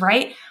paces,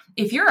 right?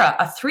 If you're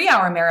a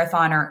 3-hour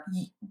marathoner,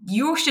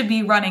 you should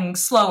be running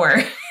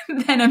slower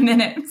than a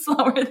minute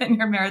slower than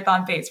your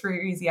marathon pace for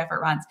your easy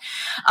effort runs.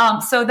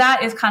 So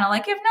that is kind of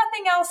if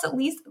nothing else, at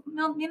least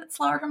a minute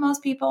slower for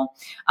most people.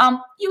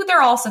 There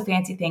are also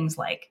fancy things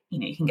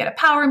you can get a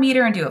power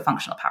meter and do a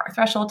functional power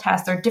threshold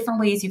test. There are different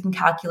ways you can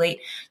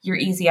calculate your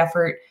easy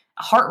effort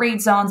heart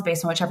rate zones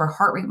based on whichever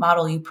heart rate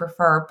model you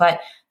prefer. But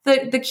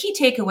the key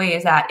takeaway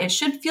is that it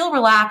should feel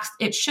relaxed.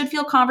 It should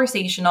feel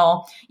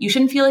conversational. You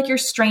shouldn't feel like you're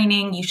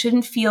straining. You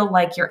shouldn't feel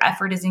like your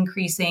effort is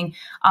increasing.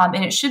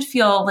 And it should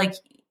feel like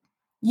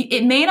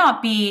it may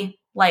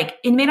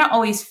not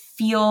always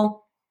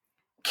feel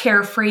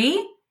carefree,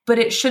 but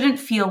it shouldn't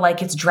feel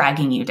like it's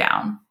dragging you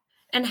down.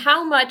 And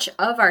how much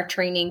of our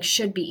training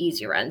should be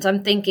easy runs?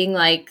 I'm thinking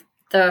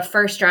the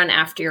first run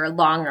after your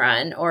long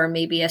run, or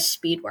maybe a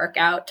speed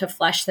workout to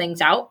flesh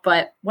things out.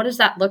 But what does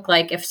that look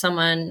like if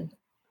someone,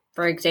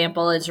 for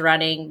example, is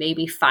running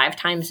maybe 5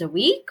 times a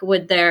week?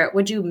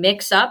 Would you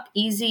mix up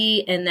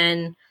easy and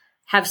then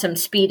have some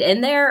speed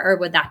in there, or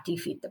would that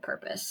defeat the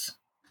purpose?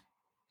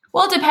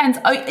 Well, it depends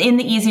in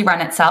the easy run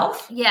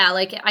itself. Yeah,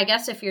 I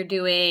guess if you're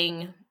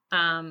doing,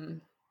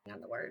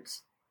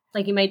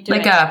 Like you might do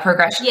like a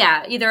progression.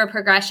 Yeah, either a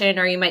progression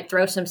or you might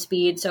throw some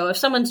speed. So if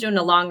someone's doing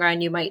a long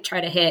run, you might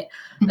try to hit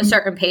a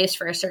certain pace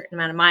for a certain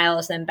amount of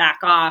miles, then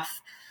back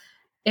off.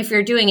 If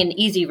you're doing an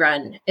easy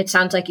run, it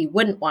sounds like you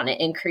wouldn't want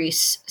to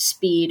increase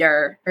speed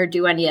or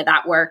do any of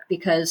that work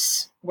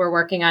because we're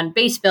working on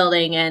base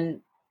building and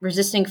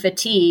resisting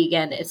fatigue.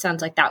 And it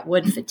sounds like that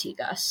would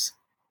fatigue us.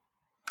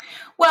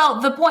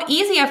 Well, the point,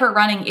 easy effort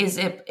running is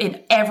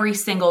in every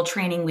single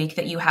training week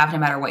that you have, no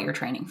matter what you're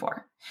training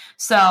for.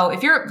 So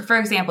for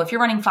example, if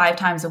you're running 5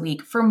 times a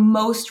week, for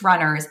most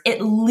runners,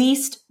 at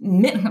least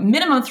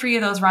minimum 3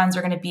 of those runs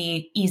are going to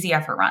be easy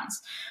effort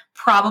runs,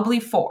 probably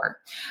 4.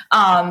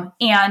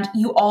 And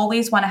you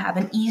always want to have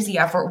an easy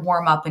effort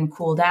warm up and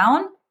cool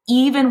down,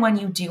 even when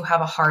you do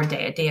have a hard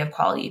day, a day of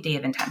quality, a day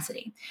of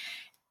intensity.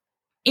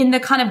 In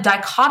the kind of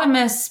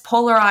dichotomous,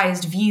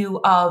 polarized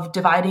view of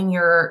dividing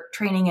your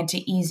training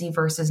into easy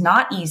versus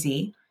not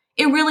easy,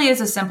 it really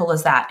is as simple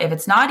as that. If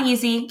it's not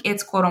easy,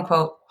 it's quote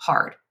unquote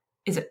hard.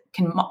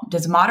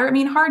 Does moderate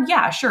mean hard?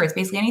 Yeah, sure. It's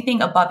basically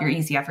anything above your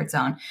easy effort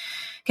zone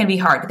can be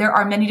hard. There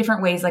are many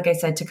different ways, like I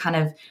said, to kind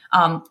of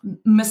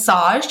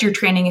massage your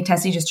training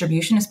intensity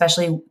distribution,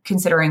 especially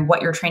considering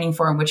what you're training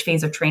for and which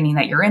phase of training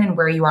that you're in and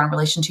where you are in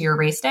relation to your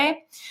race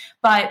day.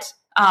 But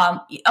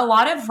a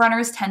lot of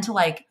runners tend to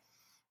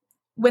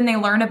when they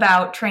learn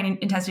about training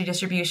intensity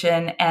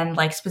distribution and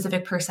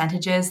specific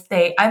percentages,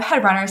 I've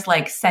had runners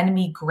send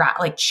me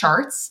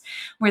charts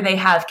where they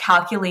have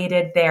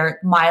calculated their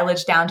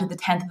mileage down to the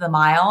 10th of the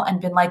mile and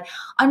been like,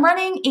 I'm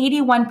running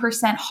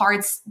 81%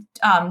 hard,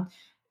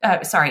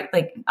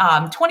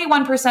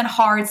 21%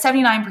 hard,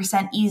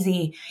 79%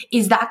 easy.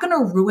 Is that going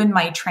to ruin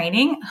my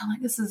training? And I'm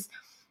like,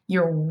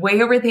 you're way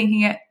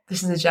overthinking it.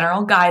 This is a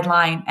general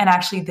guideline. And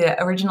actually the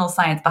original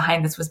science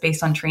behind this was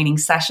based on training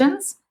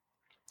sessions.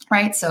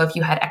 Right? So if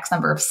you had X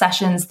number of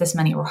sessions, this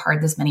many were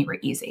hard, this many were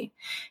easy.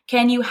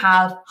 Can you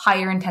have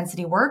higher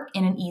intensity work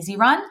in an easy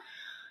run?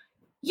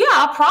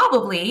 Yeah,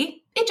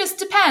 probably. It just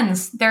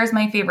depends. There's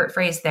my favorite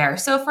phrase there.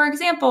 So for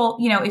example,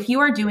 if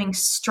you are doing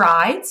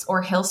strides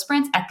or hill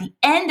sprints at the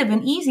end of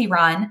an easy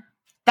run,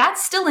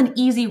 that's still an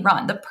easy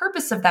run. The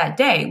purpose of that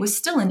day was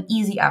still an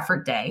easy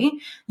effort day.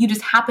 You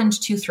just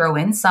happened to throw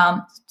in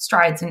some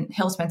strides, and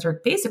hill sprints are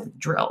basically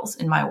drills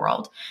in my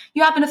world.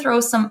 You happen to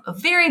throw some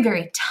very,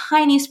 very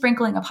tiny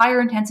sprinkling of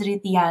higher intensity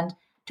at the end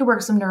to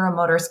work some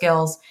neuromotor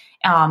skills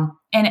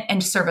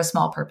and serve a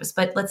small purpose.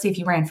 But let's say if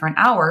you ran for an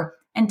hour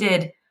and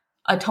did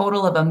a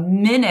total of a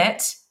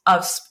minute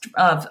of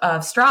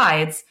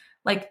strides,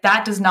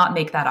 that does not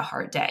make that a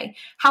hard day.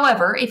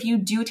 However, if you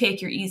do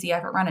take your easy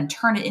effort run and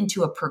turn it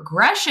into a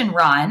progression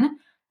run,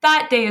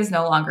 that day is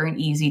no longer an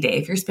easy day.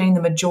 If you're spending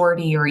the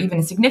majority or even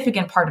a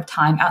significant part of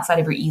time outside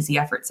of your easy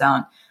effort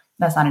zone,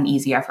 that's not an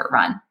easy effort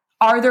run.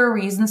 Are there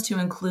reasons to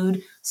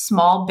include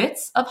small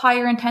bits of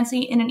higher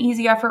intensity in an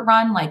easy effort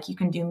run? Like you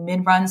can do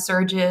mid-run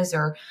surges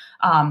or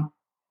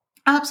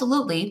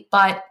absolutely.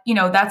 But,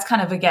 that's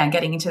kind of, again,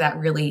 getting into that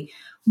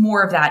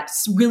more of that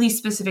really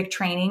specific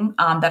training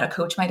that a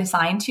coach might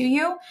assign to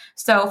you.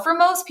 So for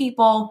most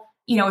people,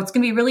 it's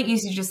going to be really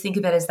easy to just think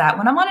of it as that.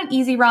 When I'm on an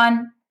easy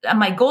run,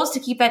 my goal is to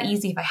keep that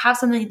easy. If I have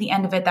something at the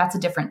end of it, that's a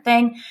different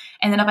thing.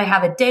 And then if I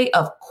have a day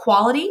of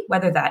quality,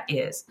 whether that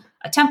is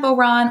a tempo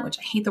run, which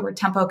I hate the word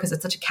tempo because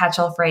it's such a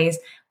catch-all phrase,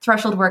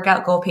 threshold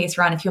workout, goal pace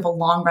run. If you have a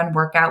long run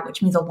workout,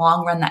 which means a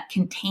long run that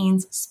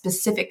contains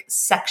specific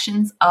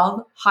sections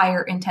of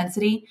higher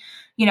intensity,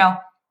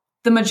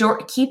 the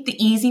majority, keep the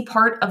easy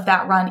part of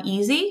that run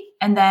easy,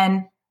 and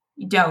then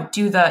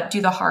do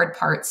the hard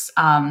parts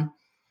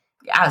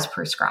as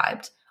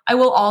prescribed. I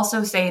will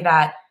also say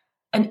that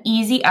an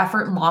easy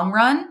effort long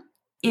run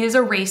is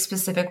a race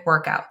specific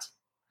workout.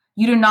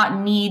 You do not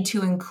need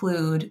to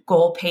include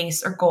goal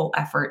pace or goal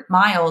effort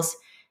miles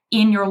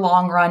in your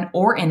long run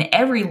or in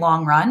every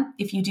long run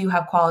if you do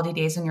have quality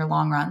days in your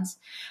long runs.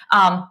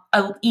 An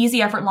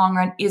easy effort long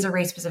run is a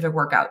race specific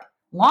workout.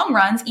 Long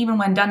runs, even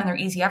when done in their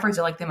easy efforts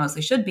or like they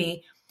mostly should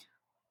be,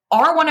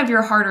 are one of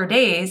your harder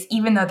days,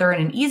 even though they're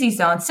in an easy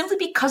zone, simply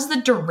because of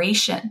the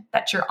duration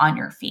that you're on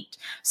your feet.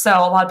 So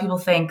a lot of people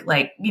think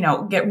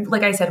get,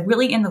 like I said,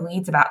 really in the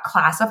weeds about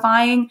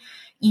classifying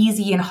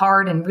easy and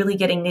hard and really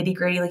getting nitty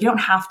gritty. You don't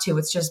have to.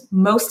 It's just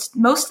most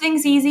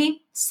things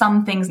easy,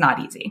 some things not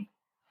easy.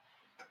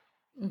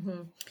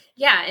 Mm-hmm.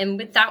 Yeah. And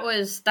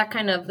that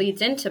kind of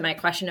leads into my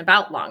question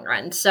about long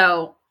runs.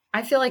 So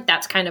I feel like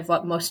that's kind of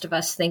what most of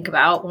us think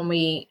about when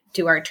we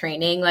do our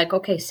training.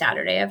 Okay,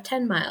 Saturday I have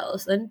 10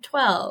 miles, then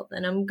 12,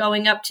 and I'm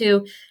going up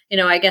to,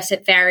 I guess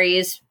it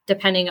varies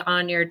depending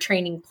on your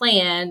training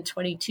plan,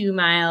 22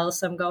 miles,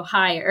 some go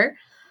higher.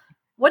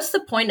 What's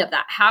the point of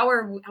that?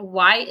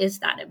 Why is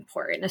that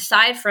important?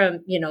 Aside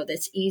from,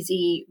 this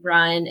easy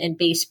run and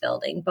base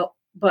building, but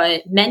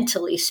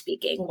mentally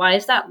speaking, why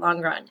is that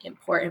long run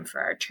important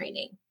for our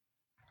training?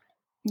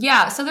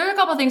 Yeah, so there are a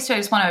couple of things too. I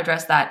just want to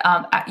address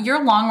that.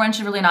 Your long run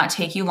should really not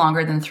take you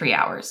longer than 3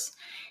 hours.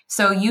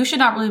 So you should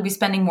not really be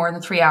spending more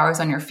than 3 hours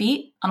on your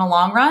feet on a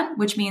long run,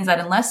 which means that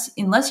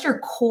unless you're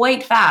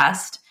quite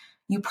fast,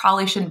 you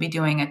probably shouldn't be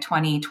doing a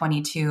 20,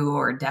 22,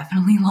 or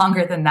definitely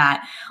longer than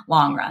that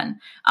long run.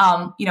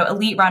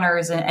 Elite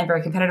runners and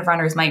very competitive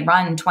runners might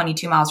run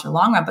 22 miles for a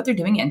long run, but they're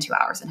doing it in 2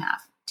 hours and a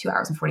half, 2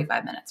 hours and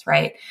 45 minutes,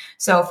 right?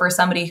 So for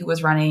somebody who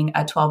was running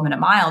a 12-minute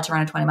mile to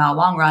run a 20-mile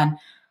long run,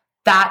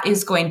 that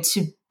is going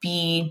to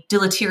be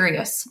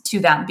deleterious to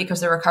them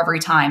because the recovery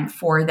time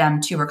for them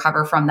to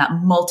recover from that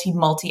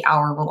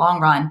multi-hour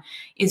long run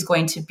is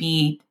going to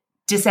be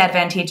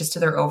disadvantageous to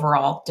their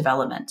overall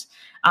development.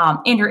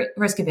 And your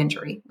risk of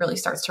injury really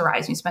starts to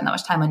rise when you spend that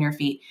much time on your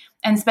feet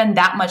and spend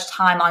that much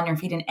time on your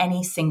feet in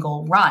any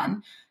single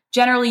run.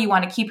 Generally, you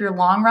want to keep your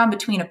long run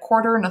between a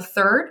quarter and a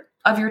third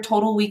of your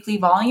total weekly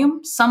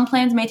volume. Some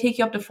plans may take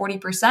you up to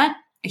 40%.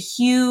 A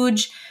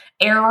huge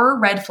error,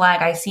 red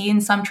flag I see in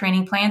some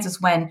training plans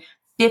is when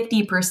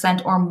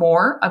 50% or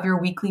more of your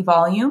weekly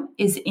volume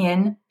is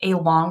in a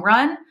long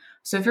run.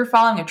 So if you're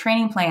following a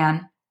training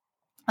plan,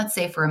 let's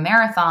say for a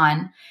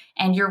marathon,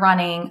 and you're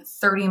running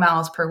 30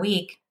 miles per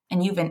week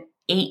and you have an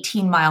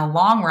 18-mile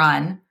long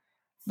run,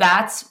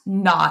 that's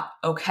not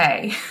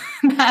okay.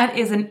 That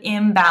is an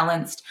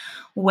imbalanced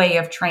way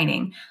of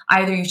training.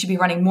 Either you should be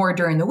running more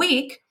during the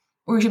week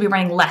or you should be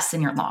running less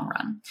in your long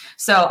run.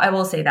 So I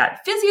will say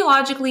that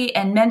physiologically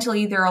and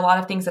mentally, there are a lot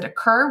of things that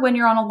occur when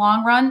you're on a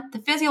long run. The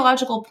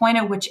physiological point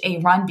at which a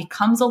run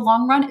becomes a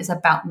long run is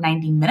about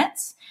 90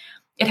 minutes.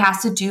 It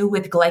has to do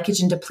with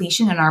glycogen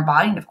depletion in our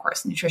body. And of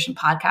course, nutrition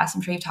podcast,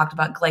 I'm sure you've talked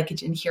about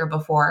glycogen here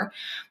before.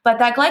 But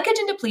that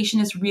glycogen depletion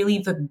is really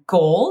the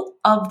goal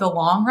of the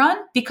long run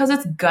because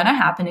it's going to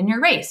happen in your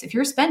race. If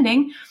you're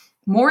spending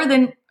more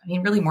than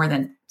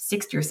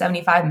 60 or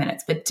 75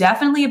 minutes, but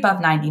definitely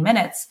above 90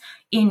 minutes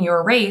in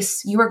your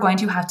race, you are going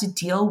to have to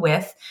deal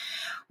with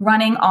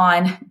running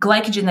on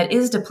glycogen that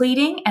is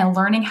depleting and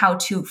learning how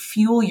to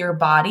fuel your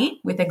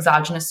body with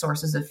exogenous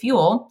sources of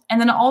fuel.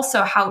 And then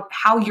also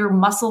how your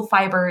muscle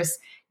fibers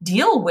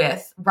deal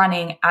with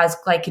running as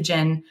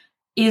glycogen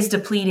is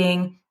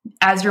depleting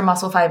as your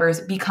muscle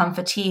fibers become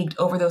fatigued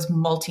over those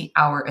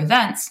multi-hour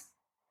events.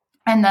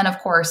 And then, of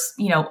course,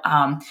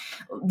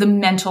 the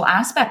mental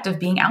aspect of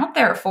being out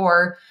there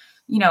for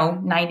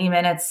 90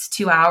 minutes,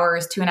 2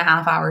 hours,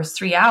 2.5 hours,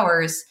 3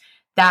 hours,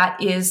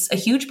 that is a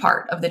huge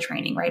part of the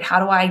training, right? How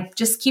do I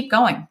just keep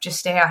going? Just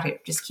stay out here,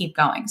 just keep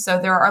going. So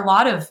there are a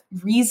lot of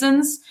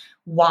reasons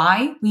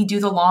why we do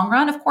the long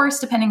run. Of course,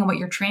 depending on what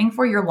you're training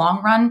for, your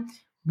long run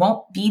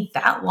won't be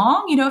that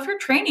long. If you're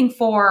training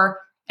for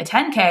a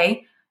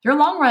 10K, your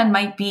long run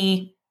might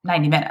be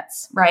 90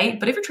 minutes, right?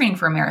 But if you're training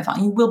for a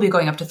marathon, you will be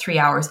going up to 3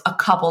 hours a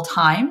couple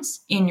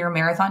times in your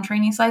marathon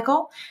training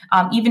cycle,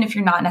 even if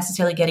you're not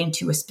necessarily getting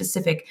to a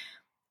specific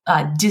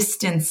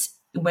distance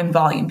when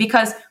volume,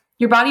 because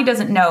your body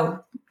doesn't know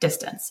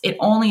distance. It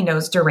only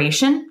knows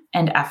duration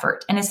and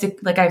effort. And it's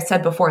like I've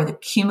said before, the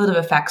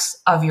cumulative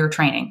effects of your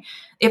training.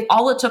 If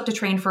all it took to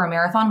train for a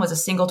marathon was a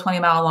single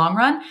 20-mile long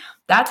run,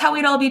 that's how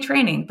we'd all be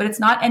training. But it's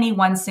not any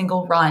one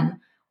single run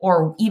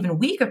or even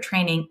week of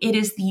training. It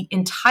is the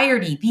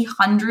entirety, the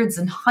hundreds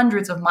and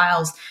hundreds of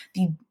miles,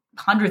 the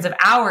hundreds of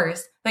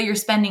hours that you're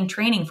spending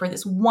training for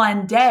this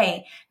one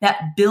day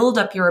that build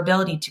up your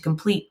ability to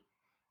complete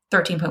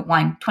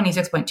 13.1,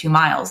 26.2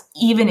 miles,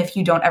 even if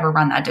you don't ever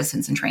run that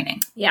distance in training.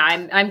 Yeah,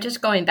 I'm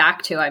just going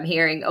back to, I'm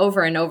hearing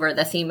over and over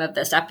the theme of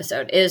this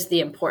episode is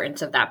the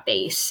importance of that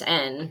base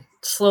and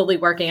slowly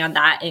working on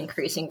that,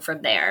 increasing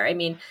from there. I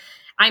mean,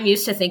 I'm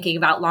used to thinking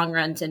about long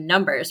runs in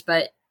numbers,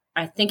 but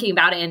thinking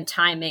about it in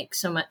time makes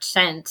so much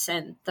sense.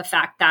 And the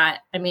fact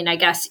that, I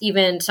guess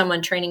even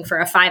someone training for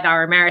a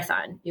 5-hour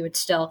marathon, you would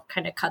still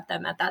kind of cut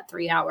them at that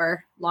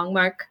 3-hour long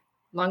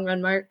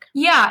run mark.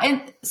 Yeah.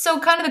 And so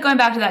kind of going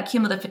back to that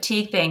cumulative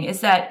fatigue thing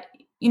is that,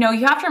 you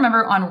have to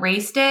remember on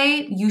race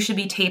day, you should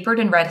be tapered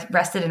and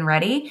rested and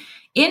ready.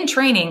 In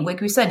training,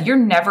 like we said, you're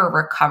never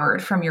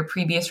recovered from your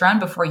previous run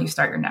before you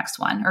start your next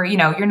one, or,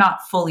 you're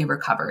not fully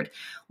recovered.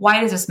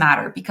 Why does this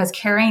matter? Because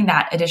carrying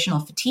that additional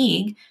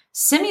fatigue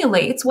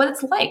simulates what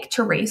it's like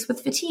to race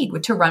with fatigue,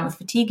 to run with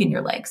fatigue in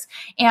your legs.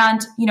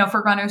 And,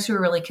 for runners who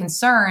are really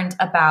concerned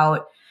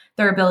about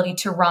their ability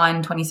to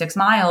run 26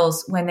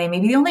 miles when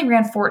they only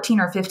ran 14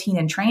 or 15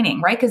 in training,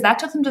 right? Because that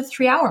took them to the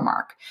 3-hour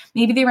mark.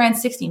 Maybe they ran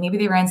 16, maybe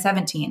they ran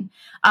 17,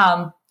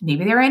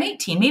 maybe they ran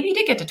 18, maybe you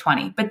did get to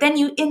 20. But then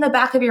in the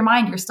back of your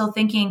mind, you're still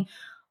thinking,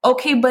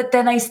 okay, but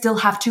then I still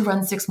have to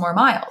run 6 more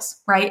miles,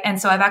 right? And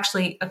so I've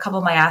actually, a couple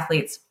of my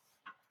athletes,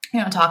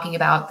 talking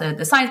about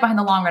the science behind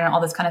the long run and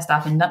all this kind of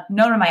stuff. And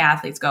none of my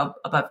athletes go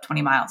above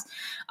 20 miles.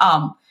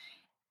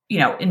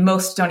 And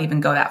most don't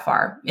even go that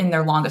far in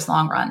their longest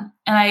long run.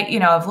 And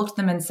I've looked at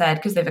them and said,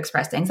 because they've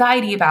expressed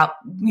anxiety about,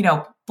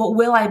 but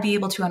will I be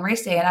able to on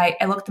race day? And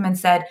I looked at them and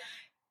said,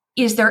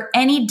 is there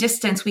any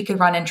distance we could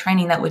run in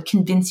training that would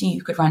convince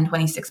you could run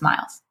 26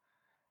 miles?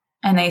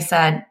 And they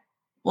said,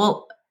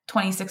 well,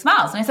 26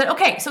 miles. And I said,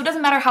 okay, so it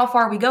doesn't matter how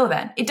far we go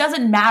then. It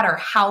doesn't matter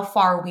how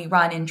far we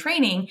run in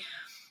training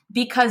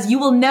because you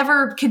will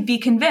never could be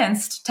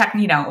convinced,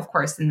 of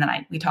course, and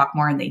then we talk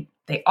more and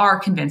they are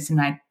convinced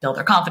and I build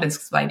their confidence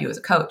because what I do as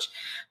a coach.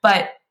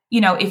 But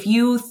if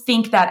you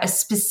think that a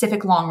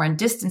specific long run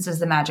distance is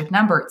the magic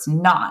number, it's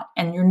not,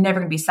 and you're never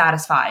going to be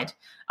satisfied.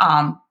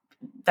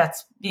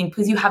 That's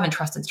because you haven't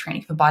trusted the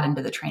training, you haven't bought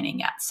into the training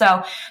yet.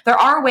 So there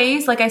are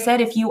ways, like I said,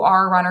 if you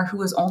are a runner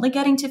who is only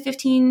getting to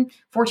 14,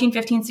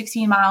 15,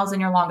 16 miles in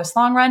your longest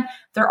long run,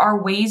 there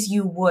are ways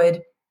you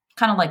would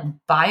kind of like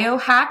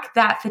biohack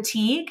that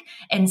fatigue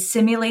and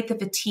simulate the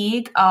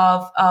fatigue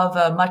of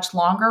a much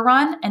longer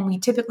run. And we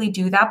typically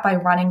do that by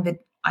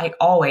I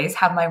always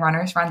have my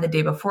runners run the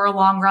day before a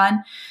long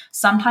run.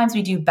 Sometimes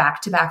we do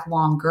back-to-back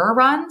longer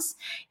runs.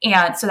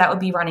 And so that would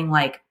be running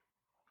like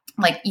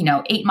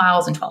 8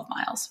 miles and 12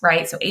 miles,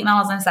 right? So 8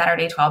 miles on a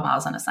Saturday, 12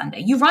 miles on a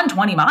Sunday. You run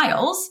 20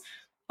 miles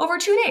over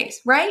 2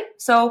 days, right?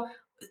 So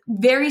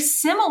very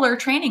similar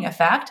training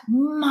effect,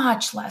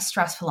 much less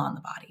stressful on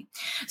the body.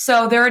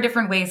 So there are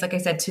different ways, like I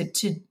said,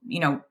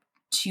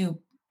 to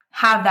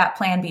have that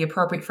plan be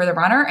appropriate for the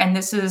runner. And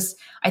this is,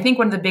 I think,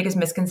 one of the biggest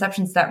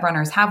misconceptions that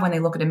runners have when they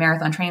look at a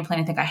marathon training plan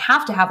and think, I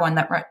have to have one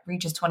that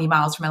reaches 20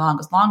 miles for my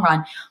longest long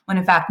run, when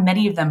in fact,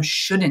 many of them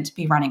shouldn't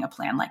be running a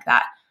plan like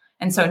that.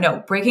 And so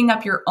no, breaking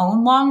up your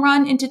own long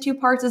run into 2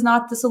 parts is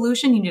not the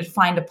solution. You need to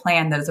find a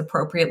plan that is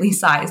appropriately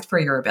sized for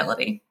your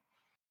ability.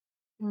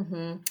 Mm-hmm.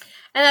 And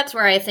that's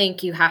where I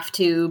think you have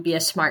to be a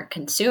smart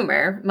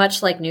consumer.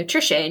 Much like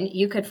nutrition,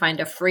 you could find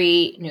a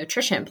free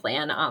nutrition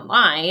plan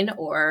online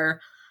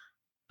or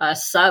a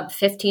sub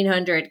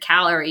 1,500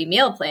 calorie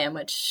meal plan,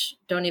 which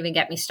don't even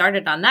get me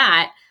started on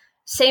that.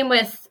 Same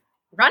with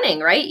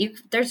running, right?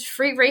 There's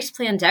free race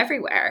plans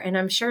everywhere. And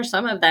I'm sure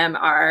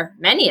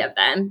many of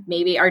them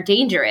maybe are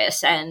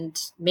dangerous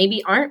and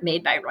maybe aren't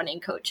made by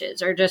running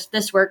coaches, or just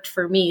this worked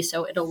for me,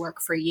 so it'll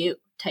work for you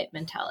type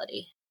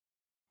mentality.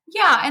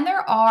 Yeah. And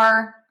there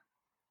are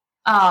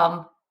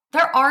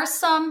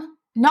some,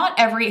 not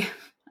every,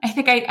 I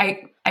think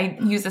I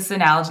use this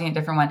analogy in a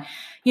different one.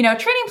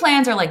 Training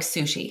plans are like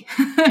sushi.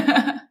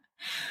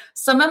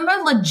 Some of them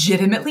are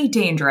legitimately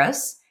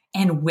dangerous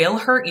and will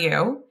hurt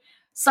you.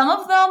 Some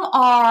of them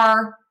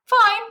are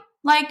fine.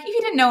 Like if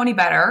you didn't know any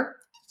better,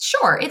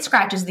 sure, it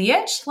scratches the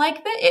itch.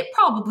 Like it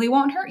probably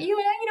won't hurt you.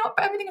 And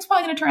everything is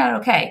probably going to turn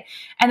out okay.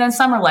 And then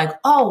some are like,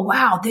 oh,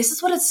 wow, this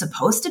is what it's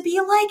supposed to be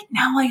like.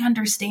 Now I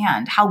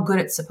understand how good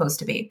it's supposed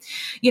to be,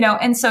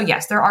 And so,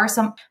 yes, there are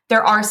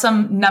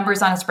some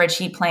numbers on a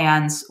spreadsheet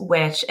plans,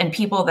 and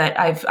people that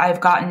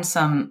I've gotten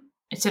some,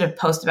 I did a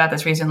post about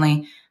this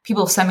recently.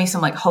 People send me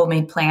some like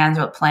homemade plans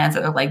that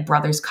their like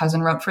brother's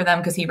cousin wrote for them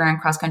because he ran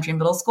cross country in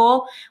middle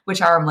school,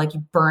 which are like,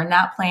 you burn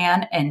that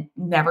plan and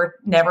never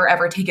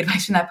ever take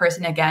advice from that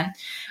person again.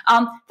 There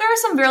are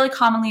some very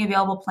commonly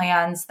available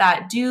plans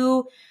that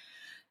do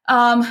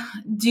follow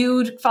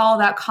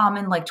that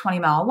common like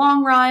 20-mile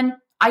long run.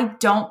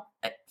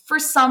 For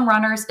some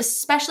runners,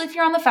 especially if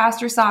you're on the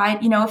faster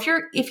side,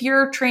 if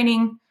you're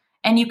training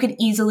and you could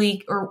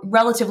easily or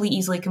relatively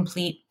easily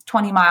complete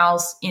 20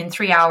 miles in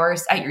 3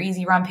 hours at your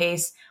easy run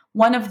pace,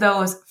 one of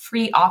those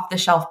free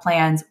off-the-shelf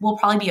plans will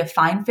probably be a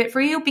fine fit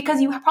for you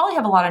because you probably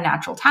have a lot of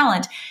natural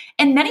talent,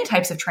 and many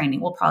types of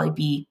training will probably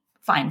be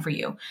fine for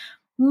you.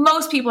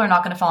 Most people are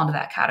not going to fall into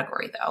that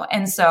category though.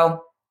 And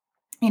so,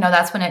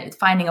 that's when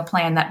finding a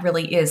plan that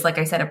really is, like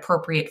I said,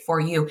 appropriate for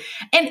you.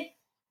 And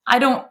I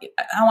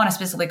want to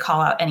specifically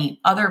call out any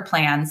other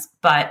plans,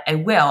 but I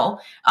will,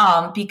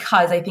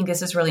 because I think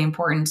this is really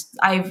important.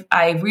 I'm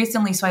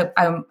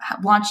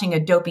launching a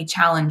Dopey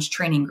Challenge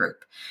training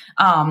group,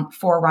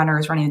 for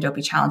runners running the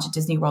Dopey Challenge at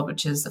Disney World,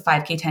 which is the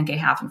 5K, 10K,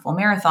 half and full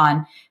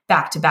marathon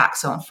back to back.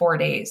 So in 4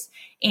 days,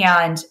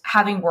 and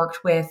having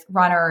worked with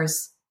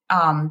runners,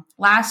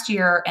 last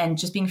year and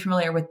just being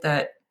familiar with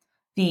the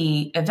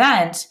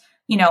event,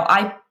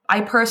 I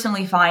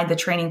personally find the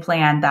training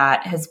plan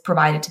that has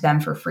provided to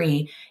them for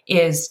free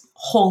is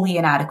wholly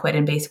inadequate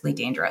and basically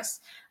dangerous.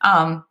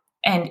 And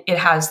it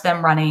has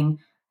them running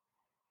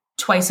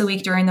twice a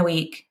week during the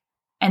week,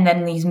 and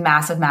then these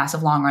massive,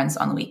 massive long runs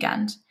on the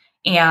weekend.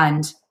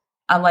 And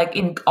I'm like,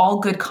 in all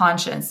good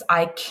conscience,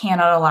 I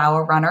cannot allow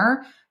a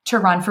runner to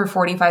run for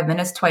 45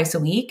 minutes twice a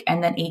week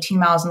and then 18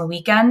 miles on the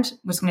weekend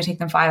was going to take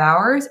them 5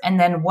 hours. And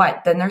then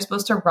what? Then they're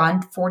supposed to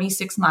run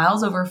 46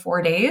 miles over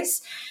 4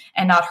 days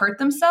and not hurt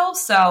themselves.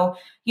 So,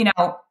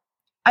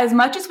 as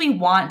much as we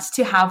want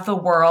to have the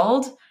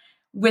world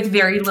with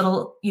very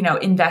little,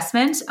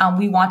 investment,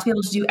 we want to be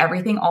able to do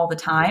everything all the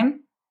time.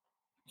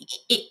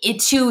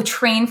 To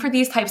train for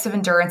these types of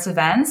endurance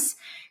events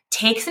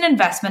takes an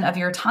investment of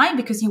your time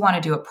because you want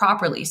to do it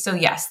properly. So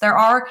yes, there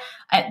are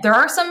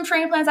some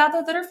training plans out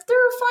there that are a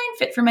fine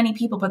fit for many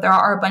people, but there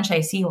are a bunch I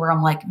see where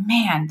I'm like,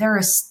 man, there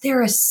is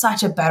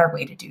such a better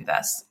way to do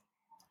this.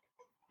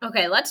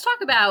 Okay, let's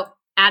talk about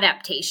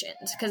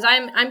adaptations, because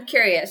I'm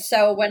curious.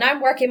 So when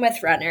I'm working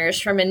with runners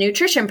from a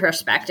nutrition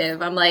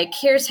perspective, I'm like,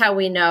 here's how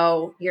we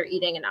know you're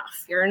eating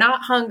enough. You're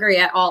not hungry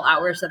at all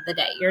hours of the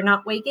day. You're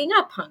not waking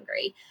up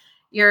hungry.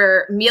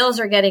 Your meals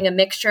are getting a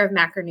mixture of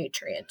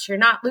macronutrients. You're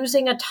not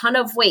losing a ton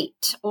of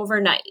weight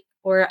overnight,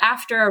 or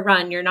after a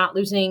run, you're not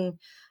losing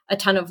a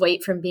ton of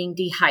weight from being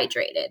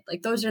dehydrated.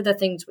 Like, those are the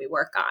things we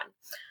work on.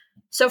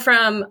 So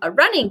from a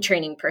running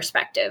training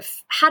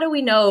perspective, how do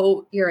we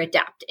know you're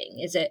adapting?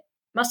 Is it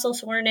muscle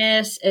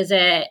soreness? Is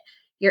it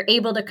you're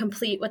able to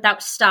complete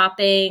without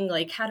stopping?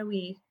 Like, how do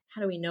we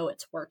know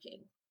it's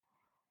working?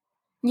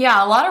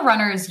 Yeah, a lot of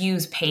runners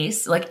use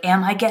pace, like,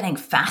 am I getting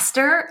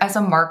faster, as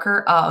a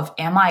marker of,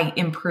 am I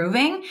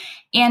improving?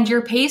 And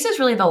your pace is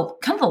really the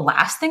kind of the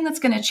last thing that's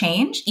going to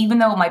change, even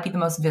though it might be the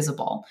most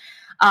visible.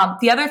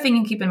 The other thing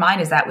you keep in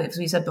mind is that, as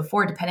we said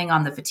before, depending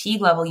on the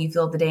fatigue level you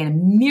feel of the day and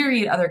a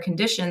myriad other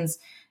conditions,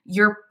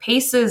 your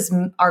paces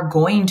are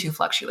going to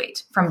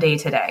fluctuate from day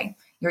to day.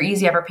 Your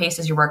easy ever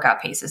paces, your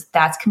workout paces.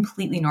 That's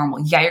completely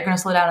normal. Yeah, you're going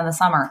to slow down in the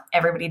summer.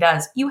 Everybody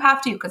does. You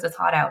have to because it's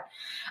hot out.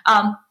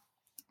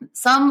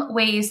 Some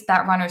ways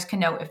that runners can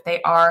know if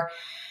they are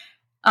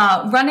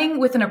running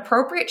with an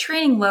appropriate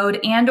training load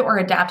and or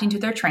adapting to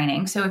their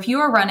training. So if you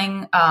are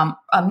running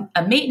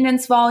a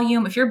maintenance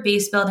volume, if you're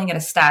base building at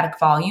a static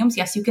volumes,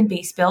 yes, you can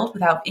base build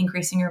without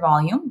increasing your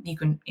volume. You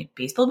can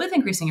base build with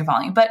increasing your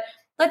volume. But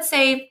let's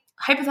say,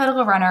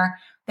 hypothetical runner,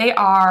 they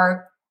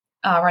are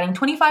running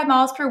 25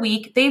 miles per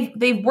week.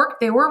 They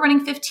were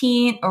running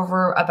 15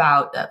 over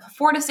about a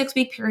 4 to 6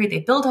 week period. They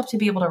built up to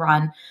be able to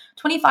run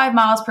 25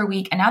 miles per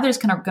week. And now they're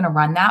just going to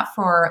run that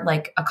for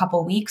like a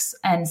couple weeks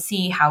and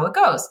see how it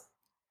goes.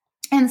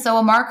 And so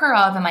a marker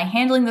of, am I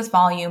handling this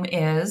volume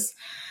is,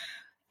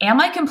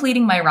 am I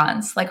completing my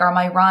runs? Like, are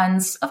my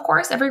runs, of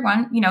course, every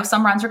run,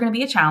 some runs are going to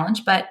be a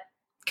challenge, but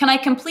can I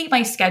complete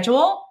my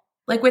schedule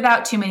like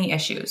without too many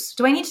issues?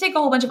 Do I need to take a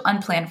whole bunch of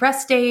unplanned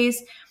rest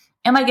days?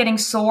 Am I getting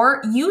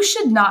sore? You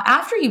should not,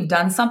 after you've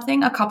done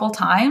something a couple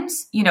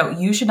times,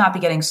 you should not be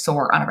getting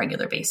sore on a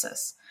regular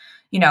basis.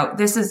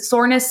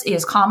 Soreness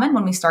is common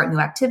when we start new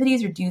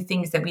activities or do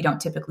things that we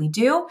don't typically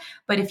do.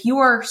 But if you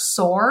are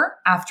sore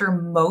after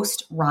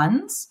most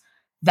runs,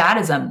 that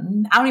is I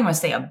don't even want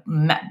to say a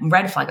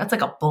red flag. That's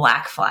like a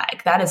black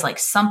flag. That is like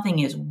something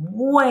is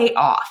way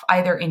off,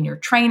 either in your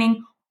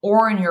training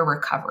or in your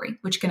recovery,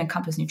 which can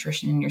encompass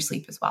nutrition and your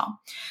sleep as well.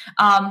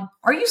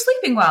 Are you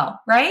sleeping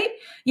well, right?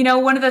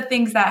 One of the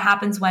things that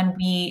happens when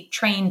we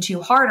train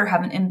too hard or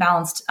have an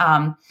imbalanced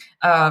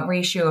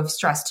ratio of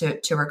stress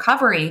to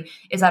recovery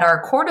is that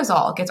our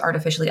cortisol gets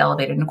artificially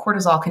elevated, and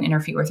cortisol can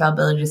interfere with our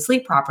ability to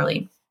sleep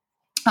properly.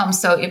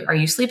 Are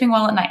you sleeping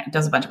well at night? It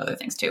does a bunch of other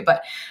things too,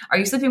 but are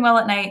you sleeping well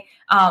at night?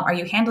 Are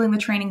you handling the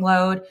training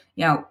load?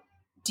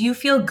 Do you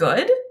feel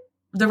good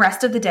the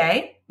rest of the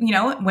day,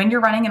 when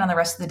you're running and on the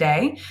rest of the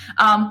day?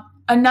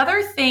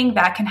 Another thing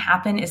that can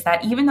happen is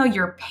that even though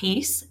your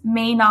pace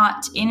may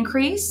not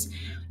increase,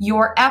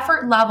 your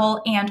effort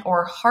level and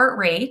or heart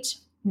rate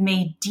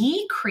may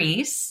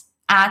decrease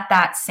at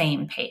that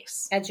same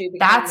pace.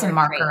 That's a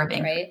marker of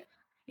increase. Right?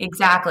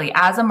 Exactly.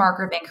 As a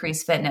marker of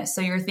increased fitness.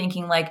 So you're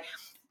thinking like,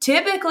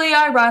 typically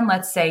I run,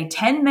 let's say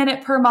 10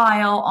 minutes per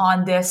mile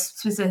on this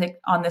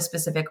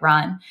specific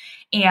run.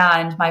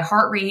 And my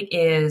heart rate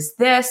is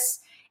this,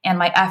 and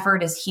my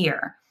effort is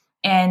here.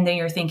 And then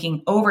you're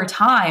thinking over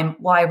time,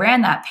 well, I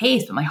ran that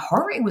pace, but my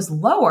heart rate was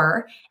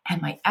lower and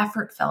my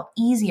effort felt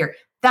easier.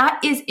 That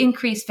is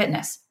increased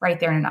fitness right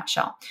there in a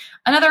nutshell.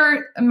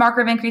 Another marker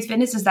of increased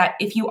fitness is that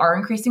if you are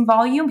increasing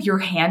volume, you're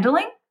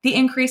handling the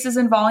increases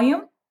in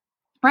volume,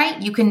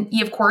 right?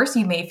 Of course,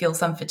 you may feel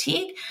some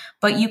fatigue,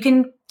 but you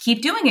can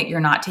keep doing it. You're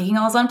not taking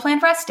all those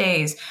unplanned rest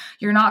days.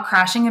 You're not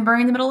crashing and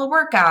burning in the middle of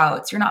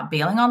workouts. You're not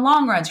bailing on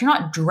long runs. You're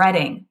not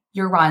dreading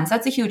your runs.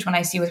 That's a huge one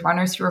I see with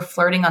runners who are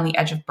flirting on the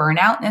edge of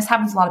burnout. And this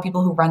happens to a lot of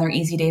people who run their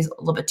easy days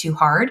a little bit too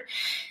hard.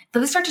 So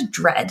they start to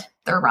dread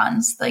their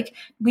runs. Like,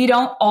 we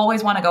don't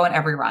always want to go in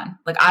every run.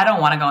 Like, I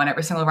don't want to go in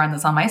every single run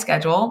that's on my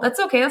schedule.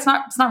 That's okay. It's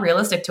not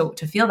realistic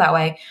to feel that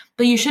way,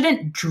 but you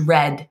shouldn't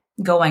dread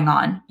going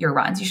on your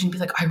runs. You shouldn't be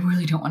like, I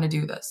really don't want to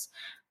do this.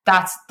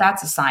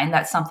 That's a sign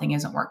that something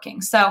isn't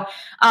working. So,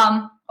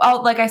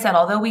 like I said,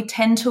 although we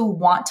tend to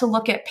want to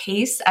look at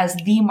pace as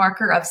the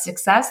marker of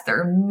success, there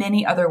are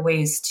many other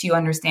ways to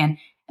understand,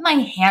 am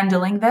I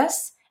handling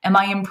this? Am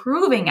I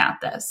improving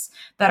at this?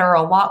 That are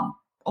a lot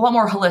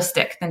more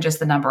holistic than just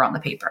the number on the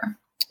paper.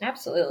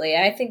 Absolutely.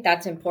 I think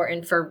that's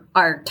important for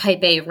our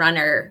type A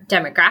runner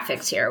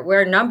demographics here.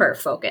 We're number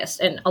focused,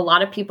 and a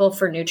lot of people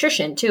for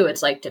nutrition too.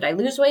 It's like, did I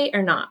lose weight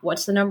or not?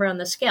 What's the number on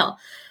the scale?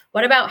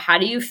 What about how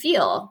do you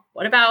feel?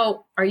 What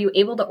about, are you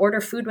able to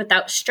order food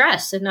without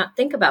stress and not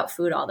think about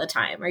food all the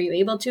time? Are you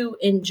able to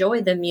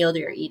enjoy the meal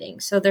you're eating?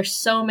 So there's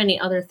so many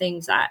other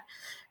things that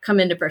come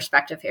into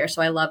perspective here.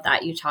 So I love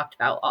that you talked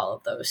about all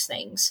of those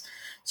things.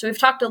 So we've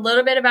talked a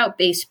little bit about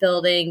base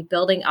building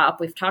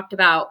up. We've talked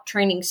about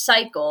training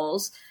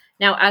cycles.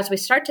 Now, as we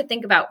start to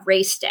think about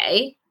race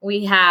day,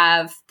 we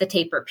have the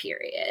taper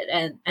period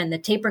and the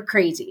taper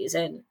crazies.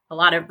 And a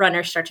lot of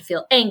runners start to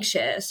feel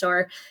anxious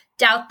or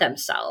doubt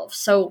themselves.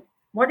 So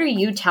what are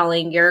you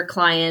telling your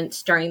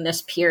clients during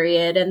this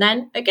period? And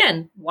then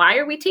again, why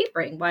are we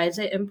tapering? Why is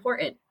it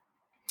important?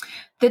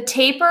 The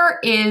taper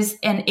is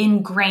an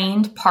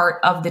ingrained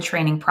part of the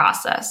training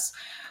process.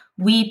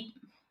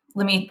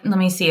 Let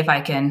me see if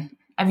I can.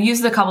 I've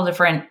used a couple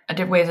different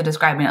ways of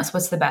describing this.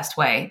 What's the best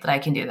way that I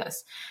can do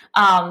this?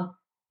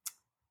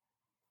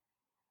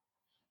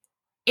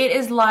 it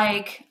is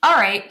like, all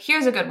right,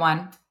 here's a good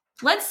one.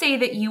 Let's say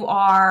that you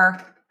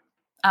are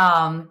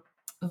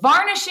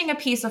varnishing a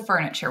piece of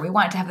furniture. We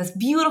want it to have this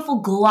beautiful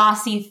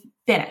glossy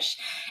finish.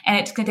 And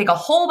it's going to take a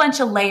whole bunch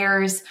of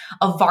layers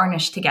of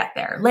varnish to get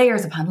there.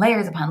 Layers upon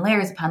layers upon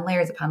layers upon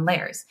layers upon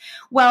layers.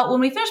 Well,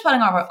 when we finish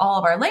putting all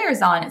of our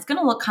layers on, it's going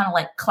to look kind of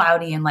like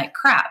cloudy and like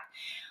crap.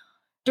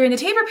 During the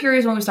taper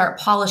periods, when we start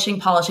polishing,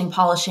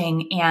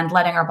 and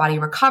letting our body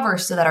recover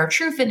so that our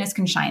true fitness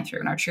can shine through.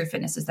 And our true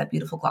fitness is that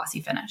beautiful glossy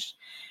finish.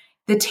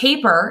 The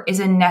taper is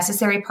a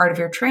necessary part of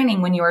your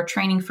training when you are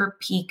training for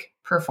peak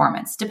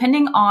performance.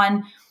 Depending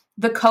on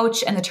the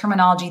coach and the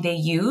terminology they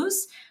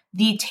use,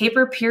 the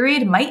taper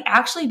period might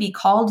actually be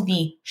called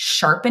the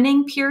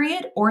sharpening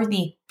period or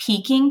the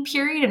peaking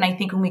period. And I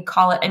think when we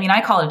call it,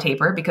 I call it a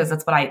taper because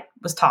that's what I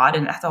was taught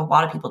and that's how a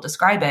lot of people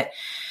describe it.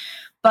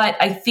 But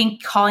I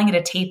think calling it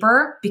a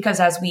taper,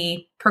 because as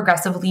we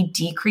progressively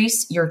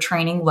decrease your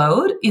training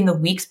load in the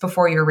weeks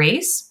before your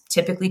race,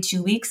 typically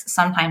 2 weeks,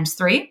 sometimes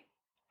 3,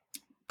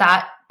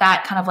 that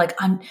kind of like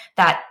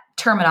that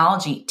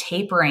terminology,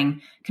 tapering,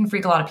 can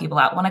freak a lot of people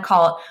out. When I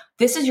call it,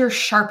 this is your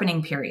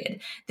sharpening period.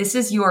 This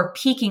is your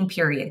peaking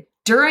period.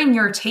 During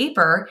your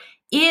taper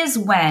is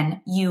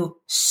when you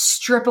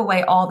strip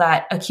away all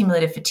that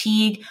accumulated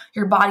fatigue.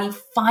 Your body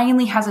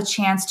finally has a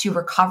chance to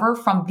recover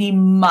from the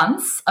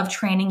months of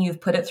training you've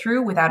put it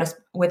through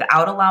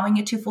without allowing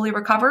it to fully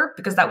recover,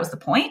 because that was the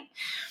point.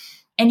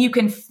 And you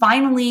can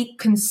finally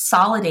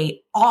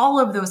consolidate all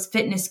of those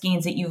fitness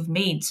gains that you've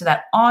made so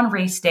that on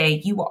race day,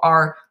 you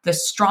are the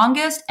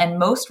strongest and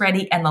most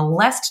ready and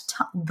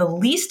the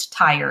least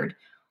tired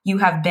you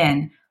have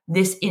been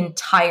this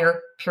entire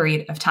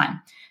period of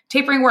time.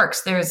 Tapering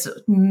works. There's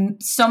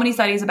so many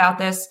studies about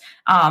this,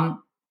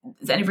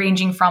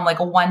 ranging from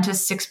like a 1% to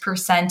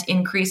 6%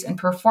 increase in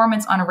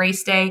performance on a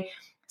race day.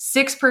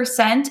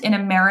 6% in a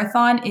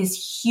marathon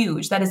is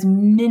huge. That is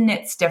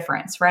minutes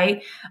difference,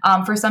 right?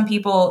 For some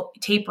people,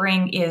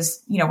 tapering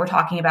is, we're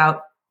talking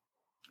about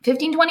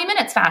 15, 20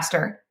 minutes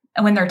faster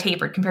when they're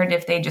tapered compared to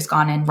if they'd just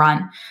gone and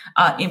run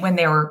when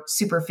they were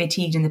super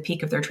fatigued in the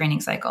peak of their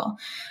training cycle.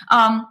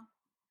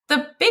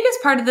 The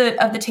biggest part of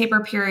the taper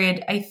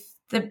period, I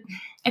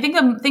think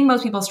the thing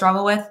most people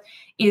struggle with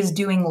is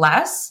doing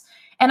less.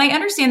 And I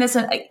understand this,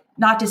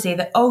 not to say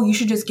that, you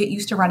should just get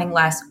used to running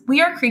less. We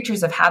are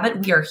creatures of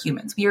habit. We are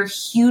humans. We are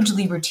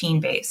hugely routine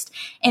based.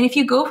 And if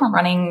you go from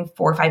running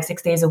 4, 5,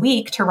 6 days a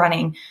week to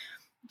running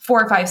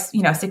 4 or 5,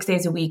 6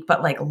 days a week,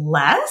 but like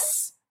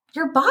less,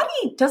 your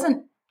body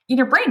doesn't,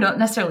 your brain don't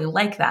necessarily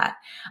like that.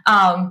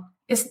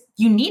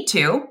 You need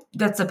to,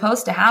 that's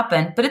supposed to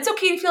happen, but it's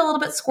okay to feel a little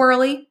bit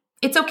squirrely.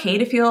 It's okay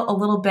to feel a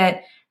little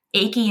bit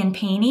achy and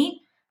painy.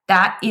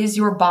 That is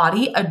your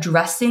body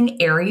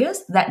addressing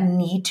areas that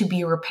need to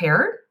be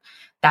repaired.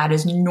 That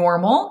is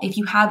normal. If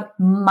you have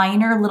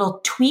minor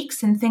little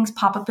tweaks and things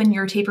pop up in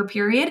your taper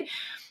period,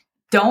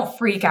 don't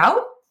freak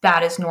out.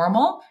 That is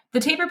normal.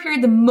 The taper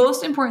period, the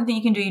most important thing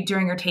you can do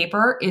during your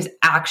taper is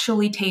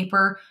actually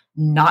taper,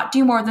 not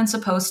do more than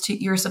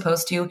you're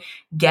supposed to,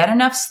 get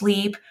enough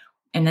sleep,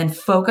 and then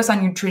focus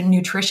on your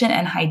nutrition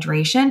and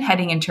hydration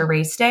heading into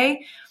race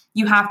day.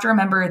 You have to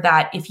remember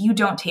that if you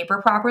don't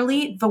taper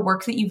properly, the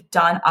work that you've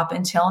done up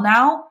until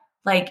now,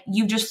 like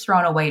you've just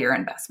thrown away your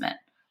investment,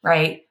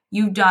 right?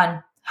 You've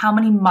done how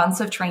many months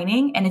of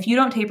training? And if you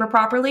don't taper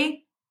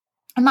properly,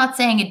 I'm not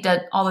saying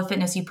all the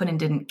fitness you put in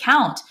didn't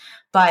count,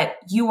 but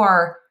you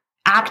are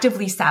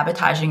actively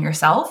sabotaging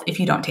yourself if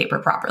you don't taper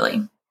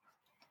properly.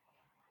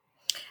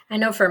 I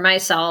know for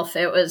myself,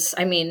 it was,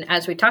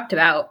 as we talked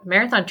about,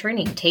 marathon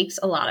training takes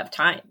a lot of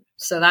time.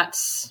 So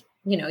that's,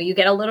 you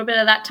get a little bit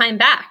of that time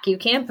back. You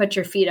can put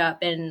your feet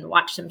up and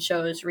watch some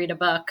shows, read a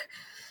book,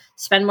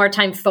 spend more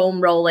time foam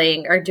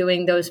rolling or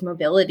doing those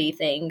mobility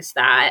things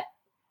that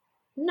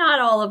not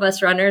all of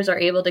us runners are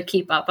able to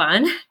keep up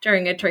on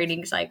during a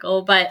training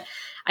cycle. But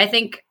I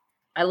think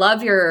I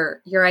love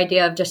your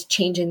idea of just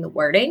changing the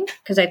wording,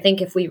 because I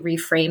think if we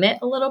reframe it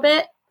a little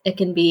bit, it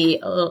can be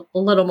a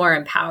little more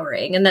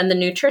empowering. And then the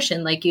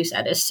nutrition, like you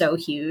said, is so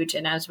huge.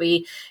 And as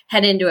we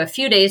head into a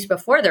few days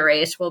before the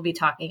race, we'll be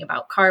talking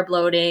about carb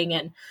loading.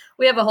 And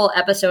we have a whole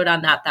episode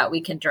on that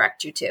we can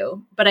direct you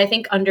to. But I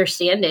think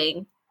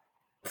understanding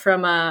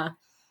from a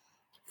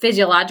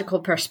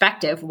physiological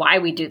perspective why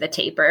we do the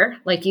taper,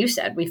 like you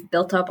said, we've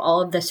built up all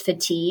of this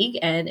fatigue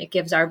and it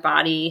gives our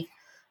body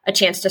a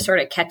chance to sort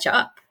of catch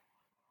up.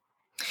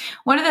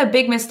 One of the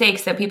big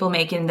mistakes that people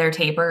make in their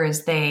taper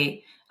is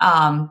they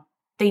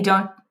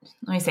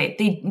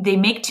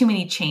make too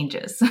many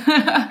changes.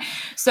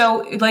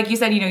 So like you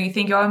said, you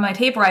think, in my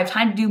taper, I have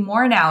time to do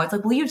more now. It's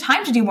like, well, you have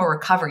time to do more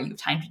recovery. You have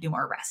time to do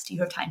more rest. You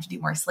have time to do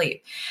more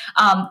sleep.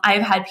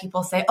 I've had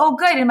people say, oh,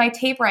 good. In my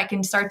taper, I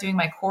can start doing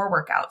my core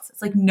workouts.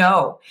 It's like,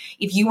 no,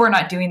 if you were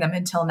not doing them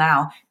until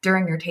now,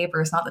 during your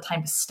taper is not the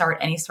time to start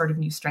any sort of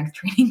new strength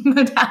training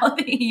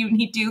modality. You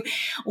need to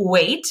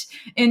wait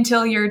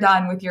until you're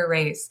done with your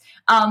race.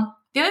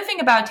 The other thing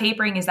about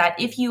tapering is that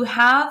if you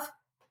have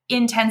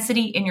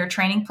intensity in your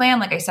training plan.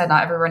 Like I said,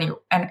 not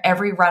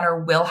every runner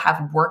will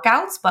have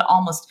workouts, but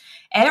almost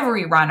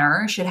every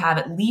runner should have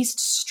at least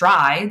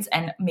strides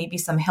and maybe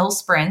some hill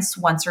sprints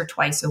once or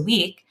twice a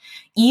week,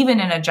 even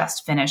in a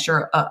just finish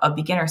or a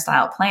beginner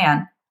style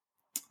plan.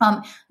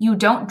 You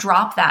don't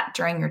drop that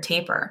during your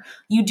taper.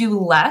 You do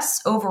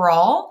less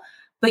overall,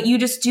 but you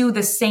just do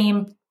the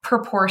same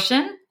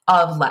proportion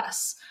of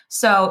less.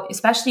 So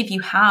especially if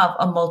you have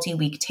a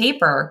multi-week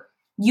taper,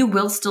 you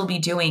will still be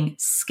doing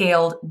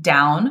scaled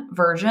down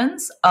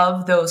versions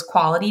of those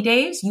quality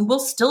days. You will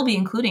still be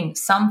including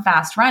some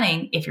fast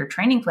running, if your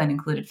training plan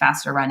included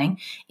faster running,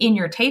 in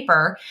your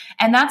taper.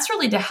 And that's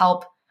really to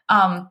help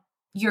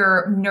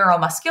your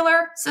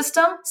neuromuscular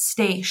system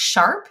stay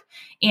sharp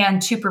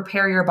and to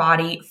prepare your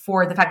body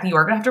for the fact that you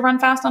are going to have to run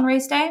fast on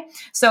race day.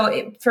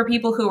 So for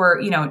people who are,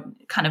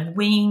 kind of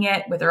winging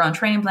it with their own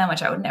training plan,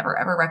 which I would never,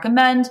 ever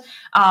recommend,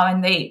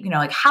 and they,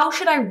 like, how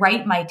should I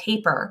write my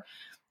taper?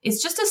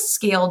 It's just a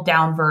scaled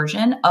down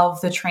version of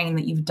the training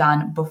that you've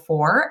done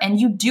before. And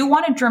you do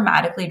want to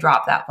dramatically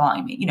drop that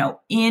volume.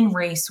 In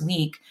race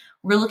week,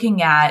 we're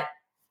looking at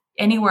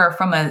anywhere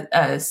from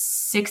a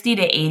 60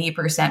 to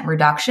 80%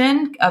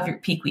 reduction of your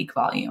peak week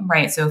volume,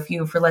 right? So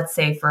let's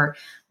say for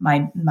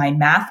my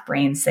math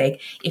brain's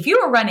sake, if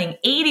you were running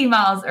 80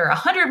 miles or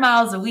 100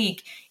 miles a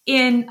week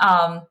in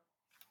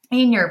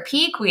your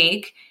peak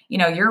week,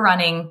 you're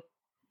running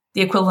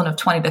the equivalent of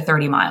 20 to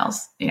 30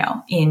 miles,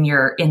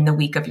 in the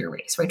week of your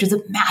race, right? Which is a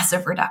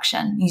massive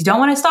reduction. You don't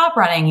want to stop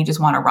running. You just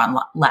want to run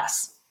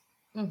less.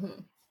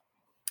 Mm-hmm.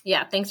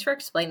 Yeah. Thanks for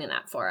explaining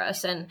that for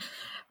us. And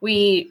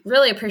we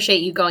really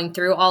appreciate you going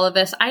through all of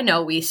this. I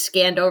know we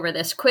scanned over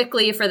this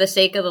quickly for the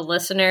sake of the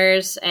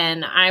listeners,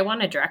 and I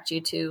want to direct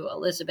you to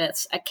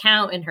Elizabeth's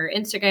account and her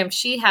Instagram.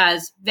 She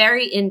has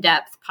very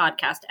in-depth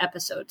podcast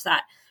episodes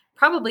that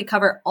probably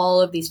cover all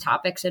of these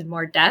topics in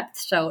more depth.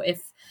 So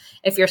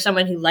if you're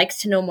someone who likes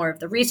to know more of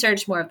the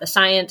research, more of the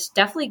science,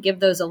 definitely give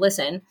those a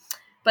listen.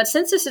 But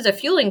since this is a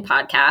fueling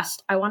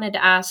podcast, I wanted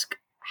to ask,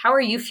 how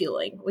are you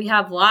fueling?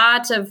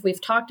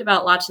 We've talked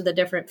about lots of the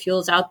different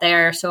fuels out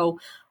there. So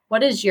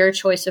what is your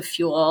choice of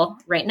fuel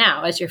right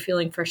now as you're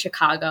fueling for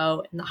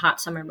Chicago in the hot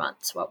summer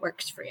months? What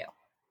works for you?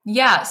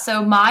 Yeah.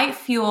 So my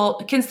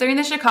fuel, considering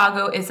that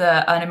Chicago is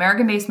an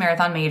American-based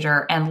marathon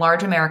major and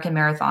large American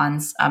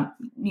marathons,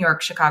 New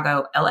York,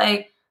 Chicago,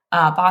 LA,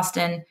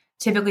 Boston,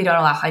 typically don't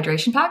allow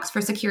hydration packs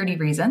for security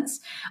reasons.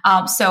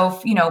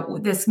 So,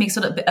 this makes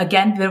it,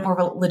 again, a bit more of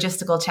a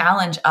logistical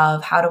challenge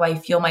of how do I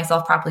fuel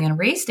myself properly on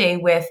race day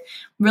with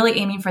really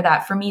aiming for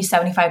that, for me,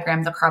 75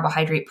 grams of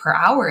carbohydrate per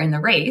hour in the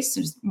race.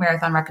 Just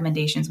marathon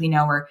recommendations we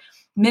know are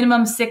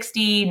minimum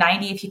 60,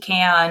 90 if you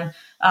can.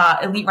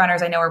 Elite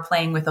runners I know are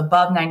playing with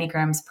above 90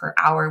 grams per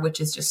hour,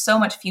 which is just so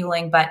much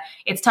fueling, but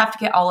it's tough to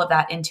get all of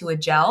that into a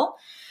gel.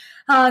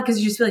 Because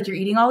you just feel like you're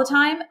eating all the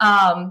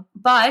time.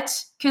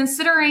 But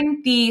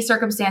considering the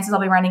circumstances I'll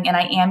be running, and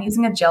I am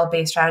using a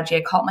gel-based strategy,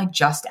 I call it my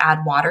just add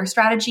water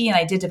strategy. And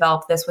I did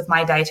develop this with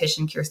my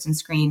dietitian, Kirsten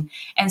Screen.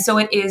 And so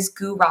it is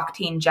GU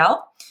Roctane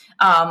gel.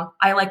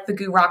 I like the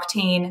GU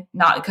Roctane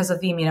not because of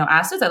the amino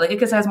acids. I like it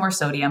because it has more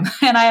sodium,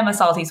 and I am a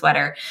salty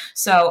sweater.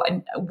 So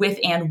with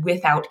and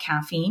without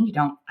caffeine, you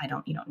don't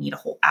need a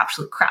whole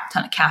absolute crap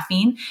ton of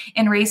caffeine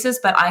in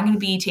races. But I'm going to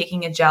be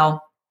taking a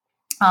gel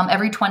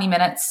every 20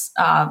 minutes.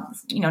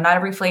 Not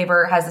every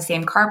flavor has the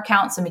same carb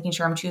count. So making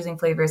sure I'm choosing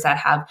flavors that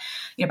have,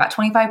 about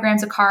 25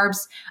 grams of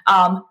carbs.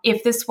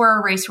 If this were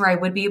a race where I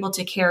would be able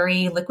to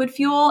carry liquid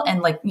fuel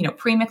and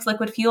pre-mixed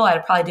liquid fuel,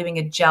 I'd probably doing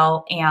a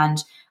gel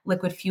and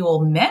liquid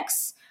fuel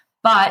mix,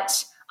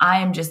 but I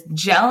am just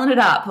gelling it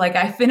up. Like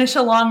I finish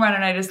a long run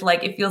and I just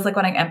it feels like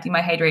when I empty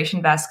my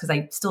hydration vest, because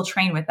I still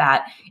train with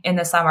that in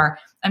the summer.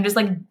 I'm just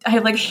I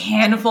have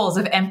handfuls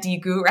of empty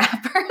GU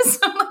wrappers.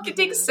 It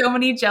takes so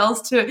many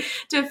gels to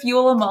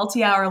fuel a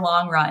multi-hour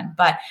long run.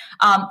 But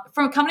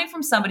coming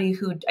from somebody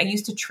who I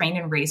used to train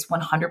and race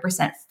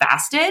 100%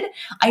 fasted,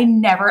 I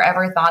never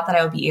ever thought that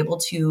I would be able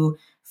to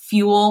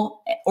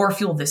fuel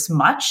this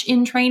much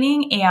in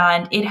training.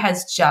 And it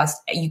has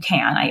just, you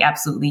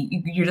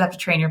just have to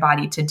train your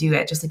body to do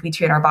it. Just like we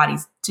train our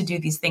bodies to do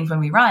these things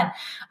when we run.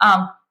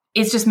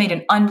 It's just made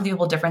an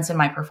unbelievable difference in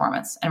my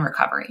performance and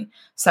recovery.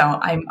 So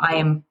I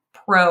am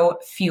pro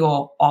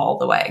fuel all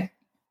the way.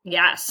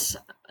 Yes.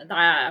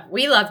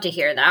 We love to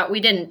hear that. We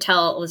didn't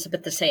tell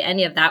Elizabeth to say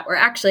any of that. We're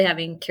actually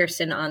having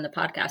Kirsten on the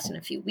podcast in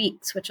a few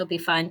weeks, which will be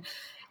fun.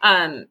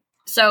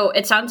 So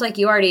it sounds like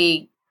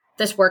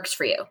this works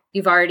for you.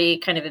 You've already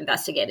kind of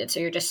investigated. So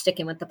you're just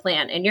sticking with the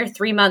plan and you're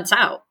 3 months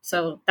out.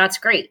 So that's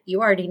great.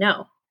 You already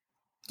know.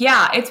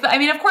 Yeah,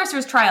 of course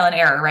there's trial and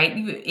error, right?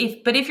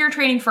 If you're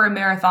training for a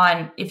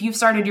marathon, if you've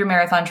started your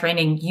marathon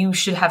training, you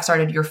should have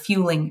started your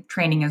fueling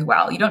training as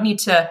well. You don't need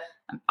to,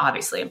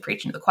 obviously I'm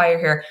preaching to the choir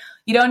here.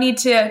 You don't need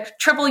to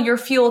triple your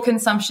fuel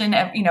consumption,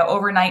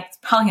 overnight. It's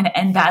probably going to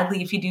end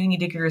badly if you do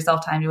need to give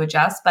yourself time to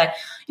adjust. But,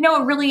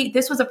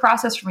 this was a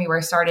process for me where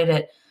I started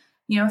at,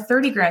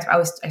 30 grams.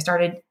 I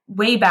started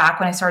way back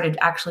when I started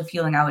actually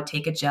fueling. I would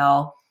take a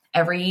gel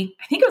I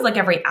think it was like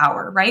every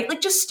hour, right?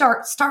 Like just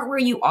start where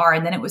you are.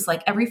 And then it was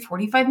like every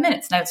 45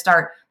 minutes. And I would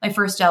start, my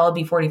first gel would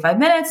be 45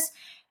 minutes.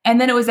 And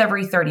then it was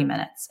every 30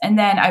 minutes. And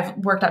then I've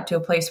worked up to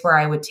a place where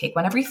I would take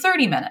one every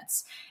 30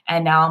 minutes.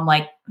 And now I'm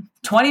like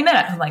 20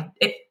 minutes. I'm like,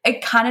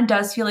 it kind of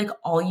does feel like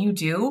all you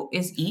do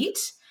is eat.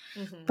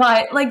 Mm-hmm.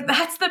 But like,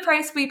 that's the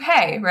price we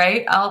pay,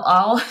 right?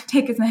 I'll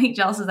take as many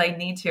gels as I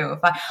need to. If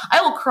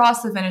I will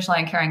cross the finish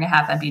line carrying a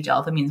half empty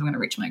gel if it means I'm going to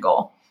reach my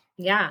goal.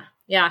 Yeah.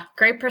 Yeah.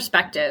 Great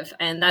perspective.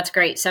 And that's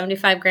great.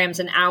 75 grams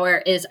an hour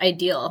is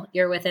ideal.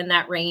 You're within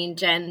that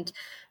range. And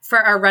for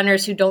our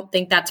runners who don't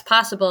think that's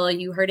possible,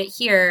 you heard it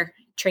here.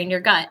 Train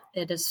your gut.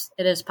 It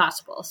is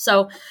possible.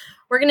 So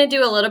we're going to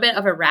do a little bit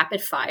of a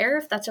rapid fire,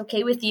 if that's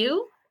okay with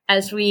you,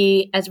 as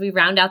we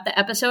round out the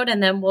episode,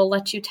 and then we'll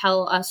let you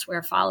tell us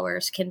where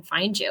followers can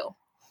find you.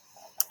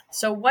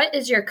 So what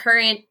is your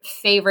current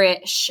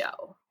favorite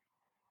show?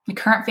 My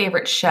current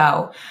favorite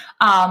show.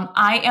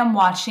 I am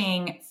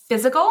watching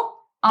Physical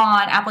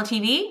on Apple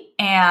TV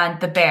and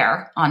The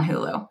Bear on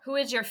Hulu. Who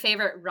is your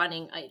favorite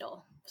running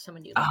idol?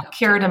 Someone you look up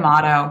Keira to?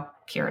 D'Amato.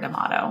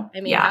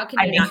 I mean, how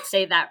can you not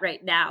say that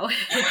right now?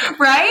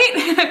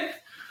 Right?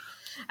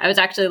 I was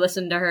actually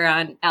listening to her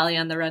on Allie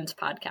on the Run's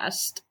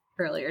podcast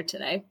earlier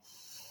today.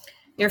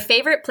 Your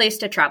favorite place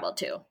to travel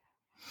to?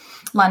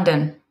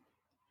 London.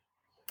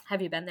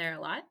 Have you been there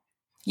a lot?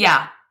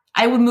 Yeah.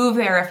 I would move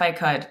there if I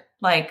could.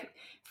 Like,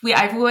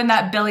 I've won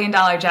that $1 billion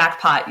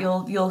jackpot.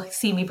 You'll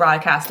see me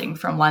broadcasting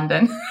from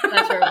London.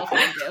 That's where we'll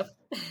find you.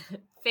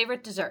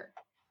 Favorite dessert?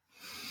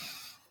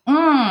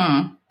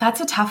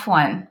 That's a tough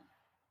one.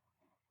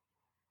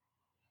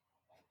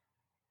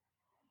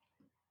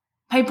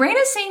 My brain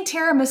is saying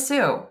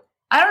tiramisu.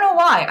 I don't know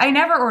why. I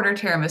never order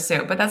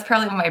tiramisu, but that's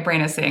probably what my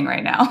brain is saying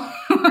right now.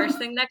 First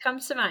thing that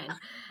comes to mind.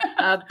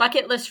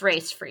 Bucket list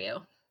race for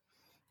you.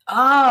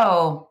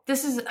 Oh,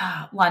 this is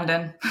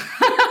London.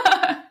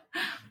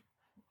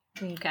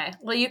 Okay.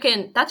 Well,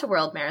 that's a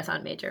world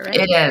marathon major, right?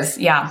 It is,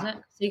 yeah. Is it?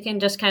 So you can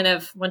just kind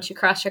of, once you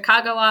cross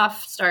Chicago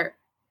off, start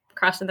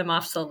crossing them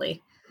off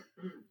slowly.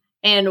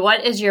 And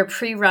what is your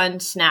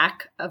pre-run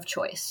snack of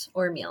choice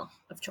or meal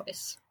of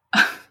choice?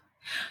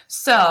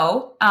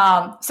 So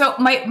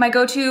my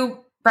go-to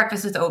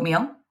breakfast is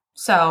oatmeal.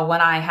 So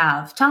when I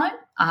have time,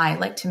 I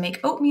like to make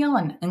oatmeal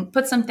and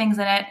put some things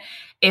in it.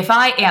 If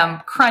I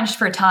am crunched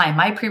for time,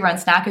 my pre-run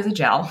snack is a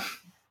gel.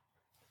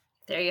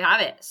 There you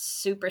have it.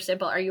 Super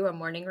simple. Are you a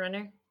morning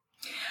runner?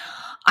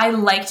 I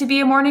like to be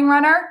a morning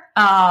runner.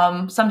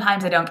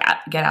 Sometimes I don't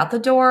get out the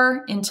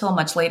door until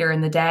much later in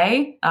the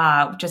day,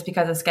 just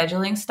because of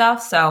scheduling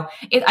stuff. So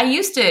I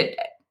used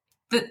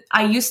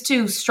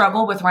to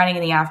struggle with running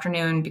in the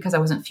afternoon because I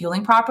wasn't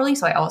fueling properly.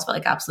 So I always felt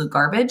like absolute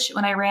garbage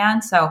when I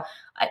ran. So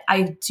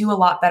I do a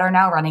lot better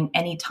now running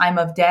any time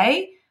of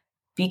day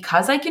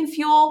because I can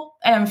fuel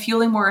and I'm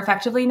fueling more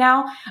effectively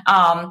now.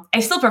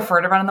 I still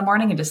prefer to run in the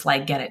morning and just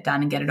like get it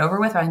done and get it over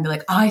with. I can be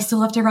like, oh, I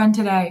still have to run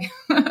today.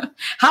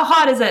 How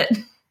hot is it?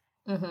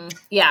 Mm-hmm.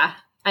 Yeah,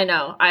 I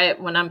know.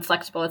 When I'm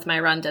flexible with my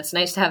runs, it's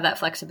nice to have that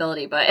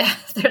flexibility, but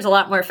there's a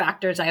lot more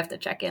factors I have to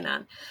check in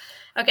on.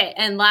 Okay.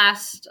 And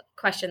last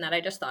question that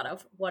I just thought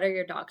of. What are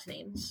your dogs'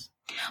 names?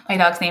 My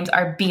dogs' names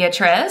are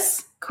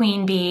Beatrice,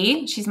 Queen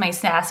Bee. She's my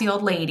sassy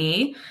old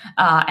lady.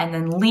 And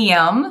then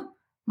Liam,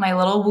 my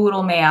little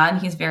Woodle man.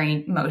 He's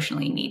very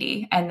emotionally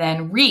needy. And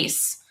then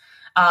Reese,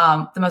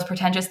 the most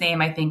pretentious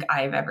name I think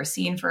I've ever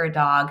seen for a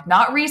dog.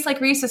 Not Reese like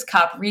Reese's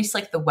Cup, Reese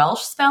like the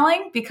Welsh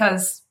spelling,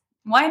 because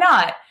why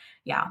not?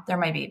 Yeah, they're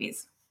my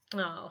babies.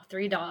 Oh,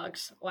 3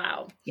 dogs.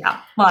 Wow.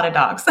 Yeah, a lot of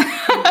dogs.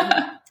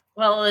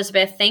 Well,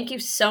 Elizabeth, thank you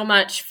so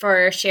much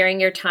for sharing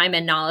your time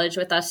and knowledge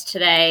with us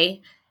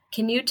today.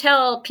 Can you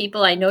tell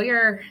people, I know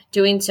you're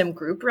doing some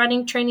group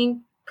running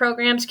training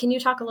programs. Can you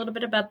talk a little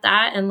bit about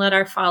that and let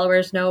our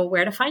followers know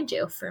where to find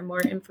you for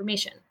more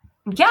information?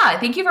 Yeah,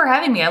 thank you for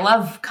having me. I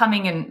love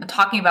coming and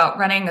talking about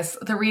running.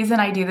 The reason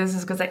I do this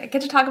is because I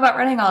get to talk about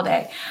running all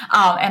day.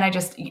 And I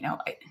just,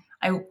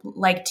 I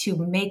like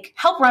to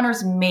help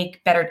runners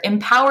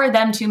empower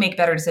them to make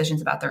better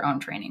decisions about their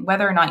own training.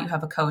 Whether or not you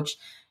have a coach,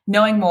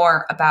 knowing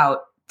more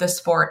about the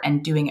sport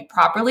and doing it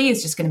properly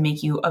is just going to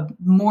make you a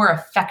more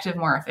effective,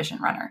 more efficient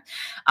runner.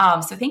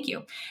 So thank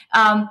you.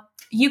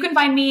 You can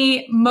find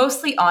me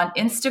mostly on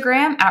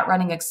Instagram at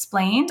Running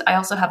Explained. I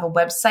also have a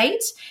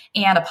website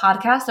and a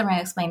podcast, the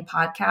Running Explained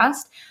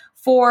podcast.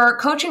 For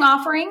coaching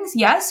offerings,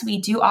 yes, we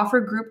do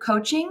offer group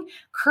coaching.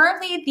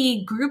 Currently,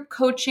 the group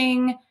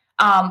coaching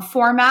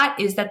format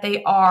is that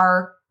they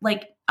are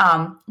like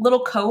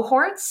little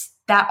cohorts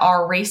that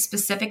are race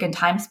specific and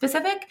time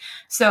specific.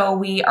 So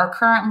we are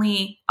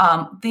currently,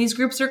 these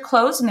groups are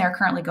closed and they're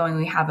currently going.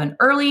 We have an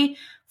early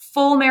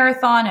full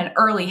marathon, an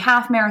early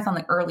half marathon,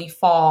 the early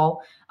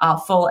fall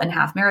full and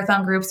half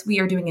marathon groups. We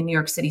are doing a New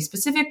York City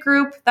specific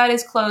group that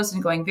is closed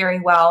and going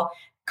very well.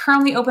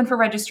 Currently open for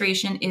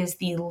registration is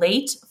the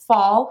late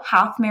fall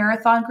half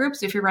marathon group.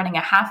 So if you're running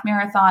a half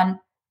marathon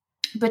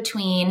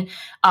between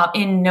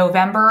in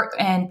November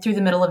and through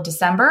the middle of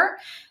December,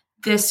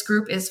 this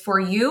group is for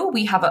you.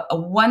 We have a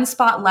one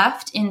spot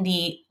left in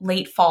the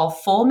late fall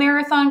full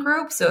marathon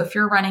group. So if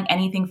you're running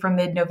anything from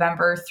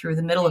mid-November through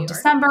the middle of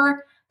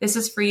December, this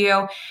is for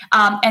you.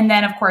 And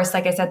then, of course,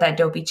 like I said, that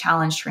Dopey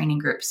Challenge training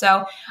group.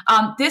 So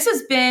this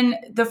has been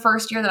the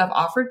first year that I've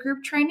offered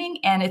group training,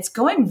 and it's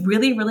going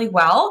really, really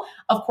well.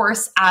 Of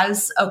course,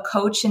 as a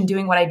coach and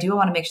doing what I do, I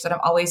want to make sure that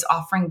I'm always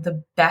offering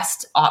the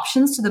best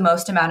options to the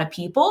most amount of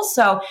people.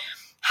 So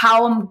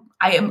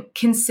I am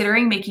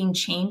considering making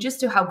changes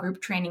to how group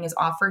training is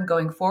offered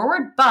going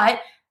forward,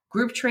 but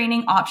group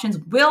training options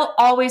will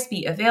always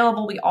be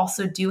available. We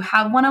also do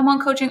have one-on-one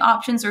coaching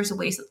options. There's a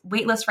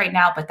wait list right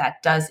now, but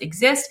that does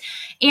exist.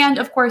 And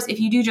of course, if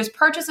you do just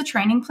purchase a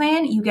training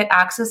plan, you get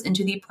access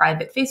into the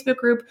private Facebook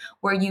group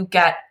where you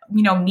get,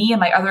 me and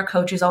my other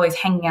coaches always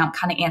hanging out,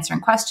 kind of answering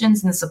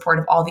questions, and the support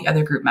of all the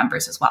other group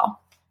members as well.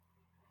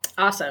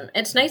 Awesome.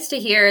 It's nice to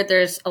hear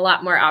there's a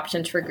lot more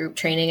options for group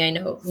training. I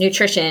know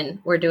nutrition,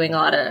 we're doing a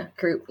lot of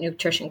group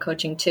nutrition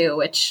coaching too,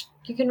 which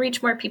you can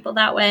reach more people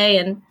that way.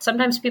 And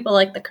sometimes people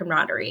like the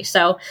camaraderie.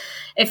 So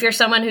if you're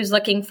someone who's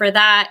looking for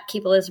that,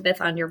 keep Elizabeth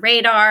on your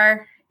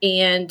radar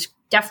and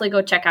definitely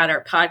go check out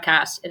our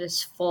podcast. It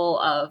is full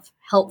of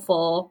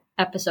helpful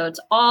episodes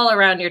all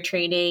around your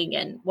training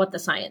and what the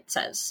science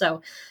says.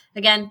 So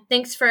again,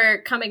 thanks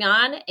for coming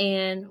on,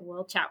 and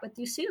we'll chat with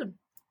you soon.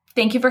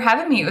 Thank you for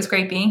having me. It was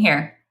great being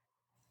here.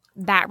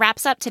 That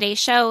wraps up today's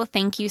show.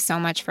 Thank you so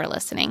much for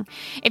listening.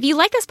 If you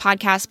like this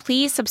podcast,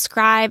 please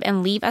subscribe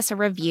and leave us a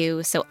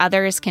review so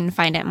others can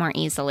find it more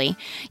easily.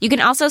 You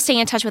can also stay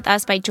in touch with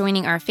us by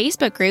joining our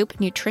Facebook group,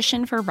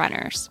 Nutrition for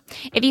Runners.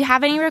 If you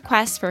have any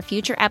requests for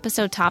future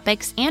episode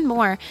topics and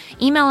more,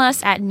 email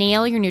us at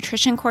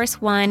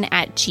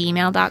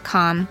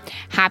nailyournutritioncourse1@gmail.com.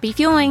 Happy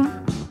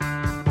fueling!